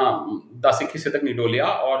 ਉਹਨਾਂ ਦਾ ਸਿੱਖੀ ਸਿਦਕ ਨਹੀਂ ਡੋਲਿਆ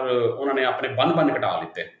ਔਰ ਉਹਨਾਂ ਨੇ ਆਪਣੇ ਬੰਨ ਕਟਾ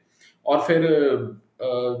ਲਿੱਤੇ। ਔਰ ਫਿਰ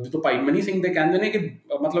ਜਦੋਂ ਭਾਈ ਮਨੀ ਸਿੰਘ ਦੇ ਕਹਿੰਦੇ ਨੇ ਕਿ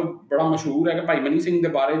ਮਤਲਬ ਬੜਾ ਮਸ਼ਹੂਰ ਹੈ ਕਿ ਭਾਈ ਮਨੀ ਸਿੰਘ ਦੇ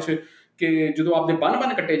ਬਾਰੇ 'ਚ ਕਿ ਜਦੋਂ ਆਪਦੇ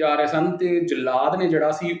ਬੰਨ ਕੱਟੇ ਜਾ ਰਹੇ ਸਨ ਤੇ ਜਲਾਦ ਨੇ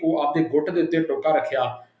ਜਿਹੜਾ ਸੀ ਉਹ ਆਪਦੇ ਗੁੱਟ ਦੇ ਉੱਤੇ ਟੋਕਾ ਰੱਖਿਆ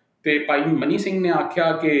ਤੇ ਭਾਈ ਮਨੀ ਸਿੰਘ ਨੇ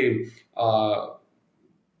ਆਖਿਆ ਕਿ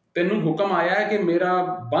ਤੈਨੂੰ ਹੁਕਮ ਆਇਆ ਹੈ ਕਿ ਮੇਰਾ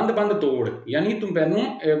ਬੰਦ ਤੋੜ, ਯਾਨੀ ਤੂੰ ਮੈਨੂੰ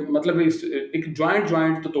ਮਤਲਬ ਇੱਕ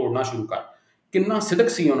ਜੁਆਇੰਟ ਤੋਂ ਤੋੜਨਾ ਸ਼ੁਰੂ ਕਰ। ਕਿੰਨਾ ਸਿਦਕ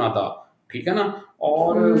ਸੀ ਉਹਨਾਂ ਦਾ, ਠੀਕ ਹੈ ਨਾ।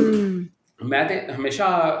 ਔਰ ਹੂੰ, ਮੈਂ ਤੇ ਹਮੇਸ਼ਾ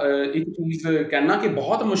ਇੱਕ ਚੀਜ਼ ਕਹਿਣਾ ਕਿ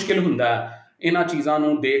ਬਹੁਤ ਮੁਸ਼ਕਿਲ ਹੁੰਦਾ ਹੈ ਇਹਨਾਂ ਚੀਜ਼ਾਂ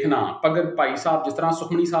ਨੂੰ ਦੇਖਣਾ। ਪਗਰ ਭਾਈ ਸਾਹਿਬ ਜਿਸ ਤਰ੍ਹਾਂ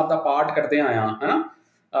ਸੁਖਮਨੀ ਸਾਹਿਬ ਦਾ ਪਾਠ ਕਰਦੇ ਆਇਆ ਹੈ ਨਾ।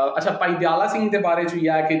 ਅੱਛਾ, ਭਾਈ ਦਿਆਲਾ ਸਿੰਘ ਦੇ ਬਾਰੇ 'ਚ ਵੀ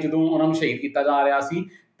ਹੈ ਕਿ ਜਦੋਂ ਉਹਨਾਂ ਨੂੰ ਸ਼ਹੀਦ ਕੀਤਾ ਜਾ ਰਿਹਾ ਸੀ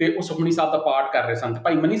ਤੇ ਉਹ ਸੁਖਮਨੀ ਸਾਹਿਬ ਦਾ ਪਾਠ ਕਰ ਰਹੇ ਸਨ। ਤੇ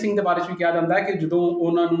ਭਾਈ ਮਨੀ ਸਿੰਘ ਦੇ ਬਾਰੇ 'ਚ ਵੀ ਕਿਹਾ ਜਾਂਦਾ ਹੈ ਕਿ ਜਦੋਂ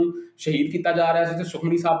ਉਹਨਾਂ ਨੂੰ ਸ਼ਹੀਦ ਕੀਤਾ ਜਾ ਰਿਹਾ ਸੀ ਤੇ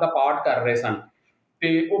ਸੁਖਮਨੀ ਸਾਹਿਬ ਦਾ ਪਾਠ ਕਰ ਰਹੇ ਸਨ,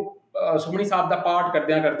 ਤੇ ਉਹ ਸੁਖਮਨੀ ਸਾਹਿਬ ਦਾ ਪਾਠ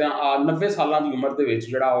ਕਰਦਿਆਂ 90 ਸਾਲਾਂ ਦੀ ਉਮਰ ਦੇ ਵਿੱਚ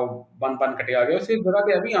ਜਿਹੜਾ ਉਹ ਬੰਨ ਕੱਟਿਆ ਗਿਆ। ਉਸੇ ਜਗ੍ਹਾ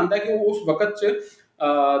ਤੇ ਇਹ ਵੀ ਆਉਂਦਾ ਕਿ ਉਹ ਉਸ ਵਕਤ 'ਚ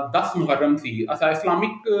 10 ਮੁਹਰਮ ਸੀ। ਅੱਛਾ,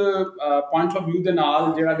 ਇਸਲਾਮਿਕ ਪੁਆਇੰਟ ਆਫ ਵਿਊ ਦੇ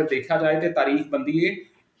ਨਾਲ ਜਿਹੜਾ ਅਗਰ ਦੇਖਿਆ ਜਾਏ ਤੇ ਤਾਰੀਖ ਬੰਦੀ ਹੈ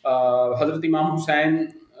ਹਜ਼ਰਤ ਇਮਾਮ ਹੁਸੈਨ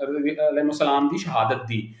ਅਲੈਹਿਸਲਾਮ ਦੀ ਸ਼ਹਾਦਤ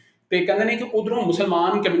ਦੀ। ਤੇ ਕਹਿੰਦੇ ਨੇ ਕਿ ਉਧਰੋਂ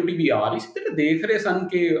ਮੁਸਲਮਾਨ ਕਮਿਊਨਿਟੀ ਵੀ ਆ ਰਹੀ ਸੀ ਤੇ ਦੇਖ ਰਹੇ ਸਨ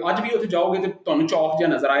ਕਿ ਅੱਜ ਵੀ ਉੱਥੇ ਜਾਓਗੇ ਤੇ ਤੁਹਾਨੂੰ ਚੌਕ ਜਿਹਾ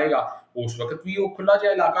ਨਜ਼ਰ ਆਏਗਾ। ਉਸ ਵਕਤ ਵੀ ਉਹ ਖੁੱਲਾ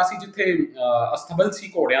ਜਿਹਾ ਇਲਾਕਾ ਸੀ ਜਿੱਥੇ ਅਸਤਬਲ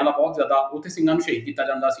ਸੀ ਘੋੜਿਆਂ ਦਾ ਬਹੁਤ ਜ਼ਿਆਦਾ, ਉੱਥੇ ਸਿੰਘਾਂ ਨੂੰ ਸ਼ਹੀਦ ਕੀਤਾ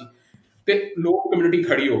ਜਾਂਦਾ ਸੀ ਤੇ ਲੋਕ ਕਮਿਊਨਿਟੀ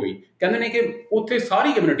ਖੜੀ ਹੋ ਗਈ। ਕਹਿੰਦੇ ਨੇ ਕਿ ਉੱਥੇ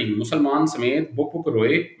ਸਾਰੀ ਕਮਿਊਨਿਟੀ ਮੁਸਲਮਾਨ ਸਮੇਤ ਬੁੱਕ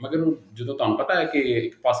ਰੋਏ, ਮਗਰ ਜਦੋਂ ਤੁਹਾਨੂੰ ਪਤਾ ਹੈ ਕਿ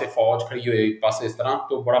ਇੱਕ ਪਾਸੇ ਫੌਜ ਖੜੀ ਹੋਏ, ਇੱਕ ਪਾਸੇ ਇਸ ਤਰ੍ਹਾਂ,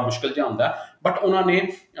 ਤੋਂ ਬੜਾ ਮੁਸ਼ਕਿਲ ਜਿਹਾ ਹੁੰਦਾ। ਬਟ ਉਹਨਾਂ ਨੇ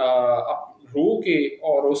ਰੋ ਕੇ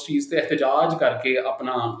ਔਰ ਉਸ ਚੀਜ਼ ਤੇ ਇਹਤਜਾਜ ਕਰਕੇ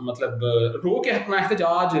ਆਪਣਾ ਮਤਲਬ ਰੋ ਕੇ ਆਪਣਾ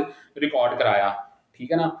ਇਹਤਜਾਜ ਰਿਕਾਰਡ ਕਰਾਇਆ,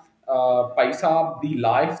 ਠੀਕ ਹੈ ਨਾ। ਭਾਈ ਸਾਹਿਬ ਦੀ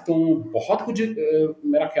ਲਾਈਫ ਤੋਂ ਬਹੁਤ ਕੁਝ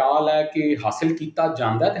ਮੇਰਾ ਖਿਆਲ ਹੈ ਕਿ ਹਾਸਿਲ ਕੀਤਾ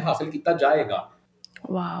ਜਾਂਦਾ ਤੇ ਹਾਸਿਲ ਕੀਤਾ ਜਾਏਗਾ।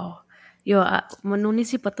 ਵਾਓ! ਮੈਨੂੰ ਨਹੀਂ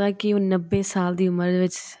ਸੀ ਪਤਾ ਕਿ ਉਹ 90 ਸਾਲ ਦੀ ਉਮਰ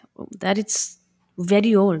ਵਿੱਚ ਦੈਟ ਇਟਸ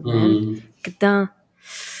ਵੈਰੀ ਓਲਡ ਮੈਨ। ਹੂੰ, ਕਿੱਦਾਂ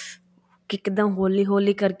ਕਿੱਦਾਂ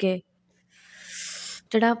ਹੌਲੀ ਕਰਕੇ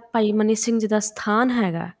ਜਿਹੜਾ ਭਾਈ ਮਨੀ ਸਿੰਘ ਜੀ ਦਾ ਸਥਾਨ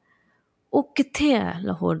ਹੈਗਾ ਉਹ ਕਿੱਥੇ ਹੈ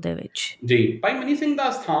ਲਾਹੌਰ ਦੇ ਵਿੱਚ? ਜੀ, ਭਾਈ ਮਨੀ ਸਿੰਘ ਦਾ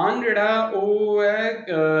ਸਥਾਨ ਜਿਹੜਾ ਉਹ ਹੈ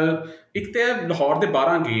ਇੱਕ ਤਾਂ ਲਾਹੌਰ ਦੇ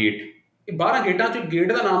 12 ਗੇਟ। ਇਹ 12 ਗੇਟਾਂ 'ਚ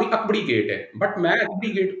ਗੇਟ ਦਾ ਨਾਮ ਹੀ ਅਕਬਰੀ ਗੇਟ ਹੈ, ਬਟ ਮੈਂ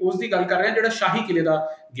ਅਕਬਰੀ ਗੇਟ ਉਸ ਦੀ ਗੱਲ ਕਰ ਰਿਹਾ ਜਿਹੜਾ ਸ਼ਾਹੀ ਕਿਲੇ ਦਾ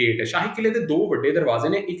ਗੇਟ ਹੈ। ਸ਼ਾਹੀ ਕਿਲੇ ਦੇ 2 ਵੱਡੇ ਦਰਵਾਜ਼ੇ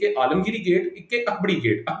ਨੇ, ਇੱਕ ਹੈ ਆਲਮਗੀਰੀ ਗੇਟ, ਇੱਕ ਹੈ ਅਕਬਰੀ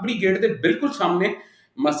ਗੇਟ। ਅਕਬਰੀ ਗੇਟ ਦੇ ਬਿਲਕੁਲ ਸਾਹਮਣੇ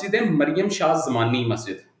ਮਸਜਿਦ ਹੈ ਮਰੀਮ ਸ਼ਾਹ ਜ਼ਮਾਨੀ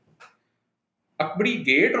ਮਸਜਿਦ। ਅਕਬਰੀ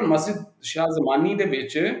ਗੇਟ ਔਰ ਮਸਜਿਦ ਸ਼ਾਹ ਜ਼ਮਾਨੀ ਦੇ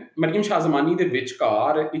ਵਿੱਚ, ਮਰੀਮ ਸ਼ਾਹ ਜ਼ਮਾਨੀ ਦੇ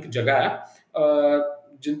ਵਿਚਕਾਰ ਇੱਕ ਜਗ੍ਹਾ ਹੈ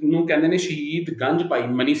ਜਿਹਨੂੰ ਕਹਿੰਦੇ ਨੇ ਸ਼ਹੀਦ ਗੰਜ ਭਾਈ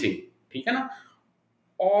ਮਨੀ ਸਿੰਘ, ਠੀਕ ਹੈ ਨਾ।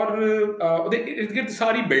 ਔਰ ਉਹਦੇ ਇਰਦ ਗਿਰਦ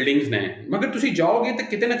ਸਾਰੀ ਬਿਲਡਿੰਗਸ ਨੇ, ਮਗਰ ਤੁਸੀਂ ਜਾਓਗੇ ਤੇ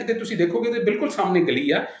ਕਿਤੇ ਨਾ ਕਿਤੇ ਤੁਸੀਂ ਦੇਖੋਗੇ ਤੇ ਬਿਲਕੁਲ ਸਾਹਮਣੇ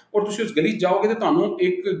ਗਲੀ ਹੈ, ਔਰ ਤੁਸੀਂ ਉਸ ਗਲੀ 'ਚ ਜਾਓਗੇ ਤੇ ਤੁਹਾਨੂੰ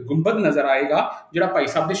ਇੱਕ ਗੁੰਬਦ ਨਜ਼ਰ ਆਏਗਾ ਜਿਹੜਾ ਭਾਈ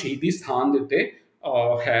ਸਾਹਿਬ ਦੇ ਸ਼ਹੀਦੀ ਸਥਾਨ ਦੇ ਉੱਤੇ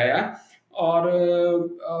ਹੈ। ਔਰ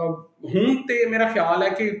ਹੁਣ ਤੇ ਮੇਰਾ ਖਿਆਲ ਹੈ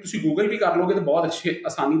ਕਿ ਤੁਸੀਂ ਗੂਗਲ ਵੀ ਕਰ ਲੋਗੇ ਤਾਂ ਬਹੁਤ ਅੱਛੇ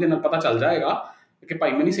ਆਸਾਨੀ ਦੇ ਨਾਲ ਪਤਾ ਚੱਲ ਜਾਏਗਾ ਕਿ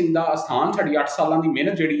ਭਾਈ ਮਨੀ ਸਿੰਘ ਦਾ ਅਸਥਾਨ ਸਾਡੀ 8 ਸਾਲਾਂ ਦੀ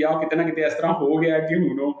ਮਿਹਨਤ ਜਿਹੜੀ ਆ ਉਹ ਕਿਤੇ ਨਾ ਕਿਤੇ ਇਸ ਤਰ੍ਹਾਂ ਹੋ ਗਿਆ ਕਿ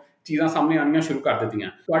ਹੁਣ ਉਹ ਚੀਜ਼ਾਂ ਸਾਹਮਣੇ ਆਉਣੀਆਂ ਸ਼ੁਰੂ ਕਰ ਦਿੱਤੀਆਂ।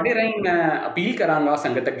 ਤੁਹਾਡੇ ਰਾਹੀਂ ਮੈਂ ਅਪੀਲ ਕਰਾਂਗਾ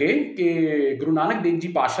ਸੰਗਤ ਅੱਗੇ ਕਿ ਗੁਰੂ ਨਾਨਕ ਦੇਵ ਜੀ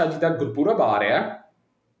ਪਾਤਸ਼ਾਹ ਜੀ ਦਾ ਗੁਰਪੁਰਬ ਆ ਰਿਹਾ,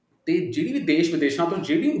 ਤੇ ਜਿਹੜੀ ਵੀ ਦੇਸ਼ ਵਿਦੇਸ਼ਾਂ ਤੋਂ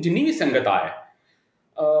ਜਿੰਨੀ ਵੀ ਸੰਗਤ ਆਏ,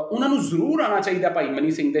 ਉਹਨਾਂ ਨੂੰ ਜ਼ਰੂਰ ਆਉਣਾ ਚਾਹੀਦਾ ਭਾਈ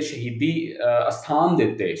ਮਨੀ ਸਿੰਘ ਦੇ ਸ਼ਹੀਦੀ ਅਸਥਾਨ ਦੇ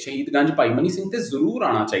ਉੱਤੇ, ਸ਼ਹੀਦਗੰਜ ਭਾਈ ਮਨੀ ਸਿੰਘ ਤੇ ਜ਼ਰੂਰ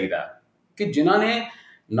ਆਉਣਾ ਚਾਹੀਦਾ ਕਿ ਜਿਨ੍ਹਾਂ ਨੇ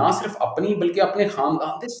ਨਾ ਸਿਰਫ ਆਪਣੀ ਬਲਕਿ ਆਪਣੇ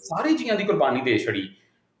ਖਾਨਦਾਨ ਦੇ ਸਾਰੇ ਜੀਆਂ ਦੀ ਕੁਰਬਾਨੀ ਦੇ ਛੜੀ।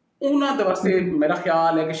 ਉਹਨਾਂ ਦੇ ਵਾਸਤੇ ਹਮ, ਮੇਰਾ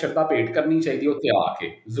ਖਿਆਲ ਹੈ ਕਿ ਸ਼ਰਧਾ ਭੇਟ ਕਰਨੀ ਚਾਹੀਦੀ ਉੱਥੇ ਆ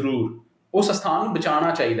ਕੇ ਜ਼ਰੂਰ। ਉਸ ਅਸਥਾਨ ਨੂੰ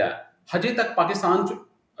ਬਚਾਉਣਾ ਚਾਹੀਦਾ। ਹਜੇ ਤੱਕ ਪਾਕਿਸਤਾਨ 'ਚ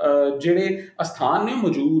ਜਿਹੜੇ ਅਸਥਾਨ ਨੇ ਉਹ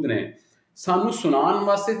ਮੌਜੂਦ ਨੇ। ਸਾਨੂੰ ਸੁਣਾਉਣ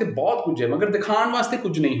ਵਾਸਤੇ ਤੇ ਬਹੁਤ ਕੁਝ ਹੈ, ਮਗਰ ਦਿਖਾਉਣ ਵਾਸਤੇ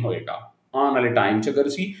ਕੁਝ ਨਹੀਂ ਹੋਏਗਾ। ਆਉਣ ਵਾਲੇ ਟਾਈਮ 'ਚ ਅਗਰ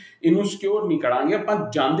ਅਸੀਂ ਇਹਨੂੰ ਸਿਕਿਉਰ ਨਹੀਂ ਕਰਾਂਗੇ, ਆਪਾਂ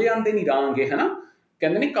ਜਾਂਦੇ ਆਂਦੇ ਨਹੀਂ ਰਹਾਂਗੇ, ਹੈ ਨਾ।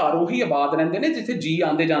 ਕਹਿੰਦੇ ਨੇ ਘਰ ਉਹੀ ਆਬਾਦ ਰਹਿੰਦੇ ਨੇ ਜਿੱਥੇ ਜੀ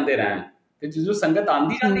ਆਂਦੇ ਜਾਂਦੇ ਰਹਿਣ। ਤੇ ਜਦੋਂ ਸੰਗਤ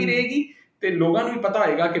ਆਂਦੀ ਜਾਂਦੀ ਹਮ। ਰਹੇਗੀ ਤੇ ਲੋਕਾਂ ਨੂੰ ਵੀ ਪਤਾ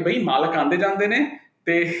ਹੋਏਗਾ ਕਿ ਬਈ ਮਾਲਕ ਆਂਦੇ ਜਾਂਦੇ ਨੇ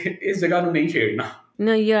ਤੇ ਇਸ ਜਗ੍ਹਾ ਨੂੰ ਨਹੀਂ ਛੇੜਨਾ।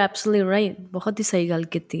 No, you're absolutely right. ਬਹੁਤ ਹੀ ਸਹੀ ਗੱਲ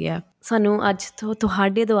ਕੀਤੀ ਹੈ। ਸਾਨੂੰ ਅੱਜ ਤੋਂ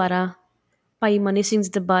ਤੁਹਾਡੇ ਦੁਆਰਾ ਭਾਈ ਮਨੀ ਸਿੰਘ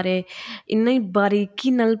ਦੇ ਬਾਰੇ ਇੰਨਾ ਹੀ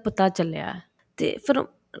ਬਾਰੀਕੀ ਨਾਲ ਪਤਾ ਚੱਲਿਆ। ਅਤੇ ਫਿਰ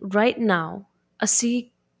ਰਾਈਟ ਨਾਓ ਅਸੀਂ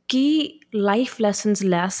ਕੀ ਲਾਈਫ ਲੈਸਨਸ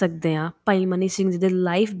ਲੈ ਸਕਦੇ ਹਾਂ ਭਾਈ ਮਨੀ ਸਿੰਘ ਜੀ ਦੇ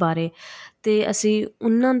ਲਾਈਫ ਬਾਰੇ, ਅਤੇ ਅਸੀਂ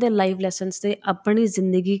ਉਹਨਾਂ ਦੇ ਲਾਈਫ ਲੈਸਨਸ 'ਤੇ ਆਪਣੀ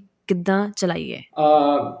ਜ਼ਿੰਦਗੀ ਕਿੱਦਾਂ ਚਲਾਈਏ।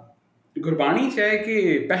 गुरबाणी च है कि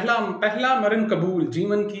पहला पहला मरण कबूल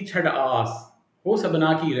जीवन की छड़ आस हो सबना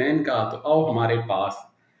की रैन का तो आओ हमारे पास।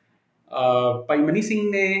 भाई मनी सिंह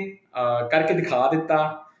ने करके दिखा दिता,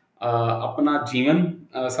 अपना जीवन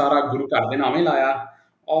सारा गुरु घर के नामे लाया,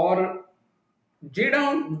 और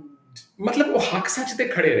ਜਿਹੜਾ ਮਤਲਬ ਉਹ ਹੱਕ ਸੱਚ ਤੇ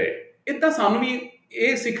ਖੜੇ ਰਹੇ। ਇੱਦਾਂ ਸਾਨੂੰ ਵੀ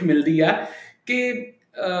ਇਹ ਸਿੱਖ ਮਿਲਦੀ ਹੈ ਕਿ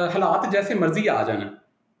ਹਾਲਾਤ ਜੈਸੇ ਮਰਜ਼ੀ ਆ ਜਾਣ,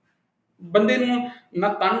 ਬੰਦੇ ਨੂੰ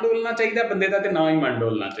ਨਾ ਤਨ ਡੋਲਣਾ ਚਾਹੀਦਾ ਬੰਦੇ ਦਾ, ਤੇ ਨਾ ਹੀ ਮਨ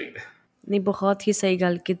ਡੋਲਣਾ ਚਾਹੀਦਾ। ਨਹੀਂ, ਬਹੁਤ ਹੀ ਸਹੀ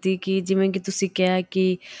ਗੱਲ ਕੀਤੀ ਕਿ ਜਿਵੇਂ ਕਿ ਤੁਸੀਂ ਕਿਹਾ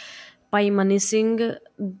ਕਿ ਭਾਈ ਮਨੀ ਸਿੰਘ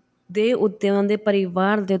ਦੇ ਉੱਤੇ, ਉਹਨਾਂ ਦੇ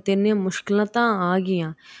ਪਰਿਵਾਰ ਦੇ ਉੱਤੇ ਇੰਨੀਆਂ ਮੁਸ਼ਕਿਲਾਂ ਤਾਂ ਆ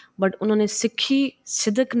ਗਈਆਂ, ਬਟ ਉਹਨਾਂ ਨੇ ਸਿੱਖੀ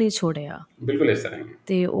ਸਿਦਕ ਨਹੀਂ ਛੋੜਿਆ। ਬਿਲਕੁਲ ਇਸ ਤਰ੍ਹਾਂ ਹੀ।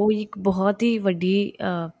 ਅਤੇ ਉਹ ਇੱਕ ਬਹੁਤ ਹੀ ਵੱਡੀ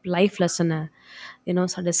ਲਾਈਫ ਲੈਸਨ ਹੈ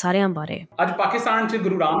ਸਾਡੇ ਸਾਰਿਆਂ ਬਾਰੇ। ਅੱਜ ਪਾਕਿਸਤਾਨ 'ਚ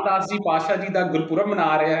ਗੁਰੂ ਰਾਮਦਾਸ ਜੀ ਪਾਤਸ਼ਾਹ ਜੀ ਦਾ ਗੁਰਪੁਰਬ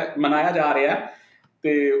ਮਨਾਇਆ ਜਾ ਰਿਹਾ,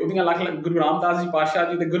 ਤੇ ਉਹਦੀਆਂ ਲੱਖ ਲੱਖ ਗੁਰੂ ਰਾਮਦਾਸ ਜੀ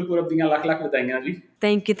ਪਾਤਸ਼ਾਹ ਜੀ ਦੇ ਗੁਰਪੁਰਬ ਦੀਆਂ ਲੱਖ ਲੱਖ ਵਧਾਈਆਂ ਜੀ।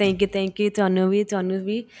 ਥੈਂਕ ਯੂ ਤੁਹਾਨੂੰ ਵੀ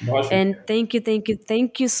ਬਹੁਤ ਐਂਡ ਸ਼ੁਕਰੀਆ।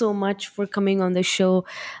 Thank you so much for coming on the show.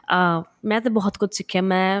 ਮੈਂ ਤਾਂ ਬਹੁਤ ਕੁਝ ਸਿੱਖਿਆ।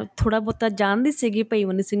 ਮੈਂ ਥੋੜ੍ਹਾ ਬਹੁਤਾ ਜਾਣਦੀ ਸੀਗੀ ਭਾਈ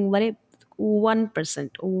ਮਨੀ ਸਿੰਘ ਬਾਰੇ,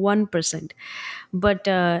 1%, ਬਟ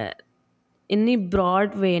ਇੰਨੀ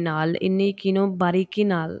ਬਰੋਡ ਵੇ ਨਾਲ, ਇੰਨੀ ਬਾਰੀਕੀ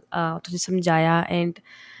ਨਾਲ ਤੁਸੀਂ ਸਮਝਾਇਆ। ਐਂਡ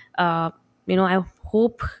ਆਈ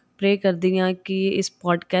ਹੋਪ, ਪ੍ਰੇ ਕਰਦੀ ਹਾਂ ਕਿ ਇਸ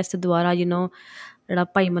ਪੋਡਕਾਸਟ ਦੁਆਰਾ ਜਿਹੜਾ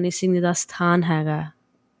ਭਾਈ ਮਨੀ ਸਿੰਘ ਦਾ ਸਥਾਨ ਹੈਗਾ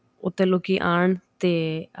ਉੱਤੇ ਲੋਕ ਆਉਣ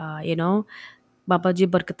ਅਤੇ ਬਾਬਾ ਜੀ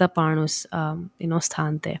ਬਰਕਤਾਂ ਪਾਉਣ ਉਸ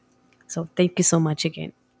ਸਥਾਨ 'ਤੇ। ਸੋ thank you so much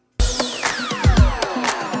again.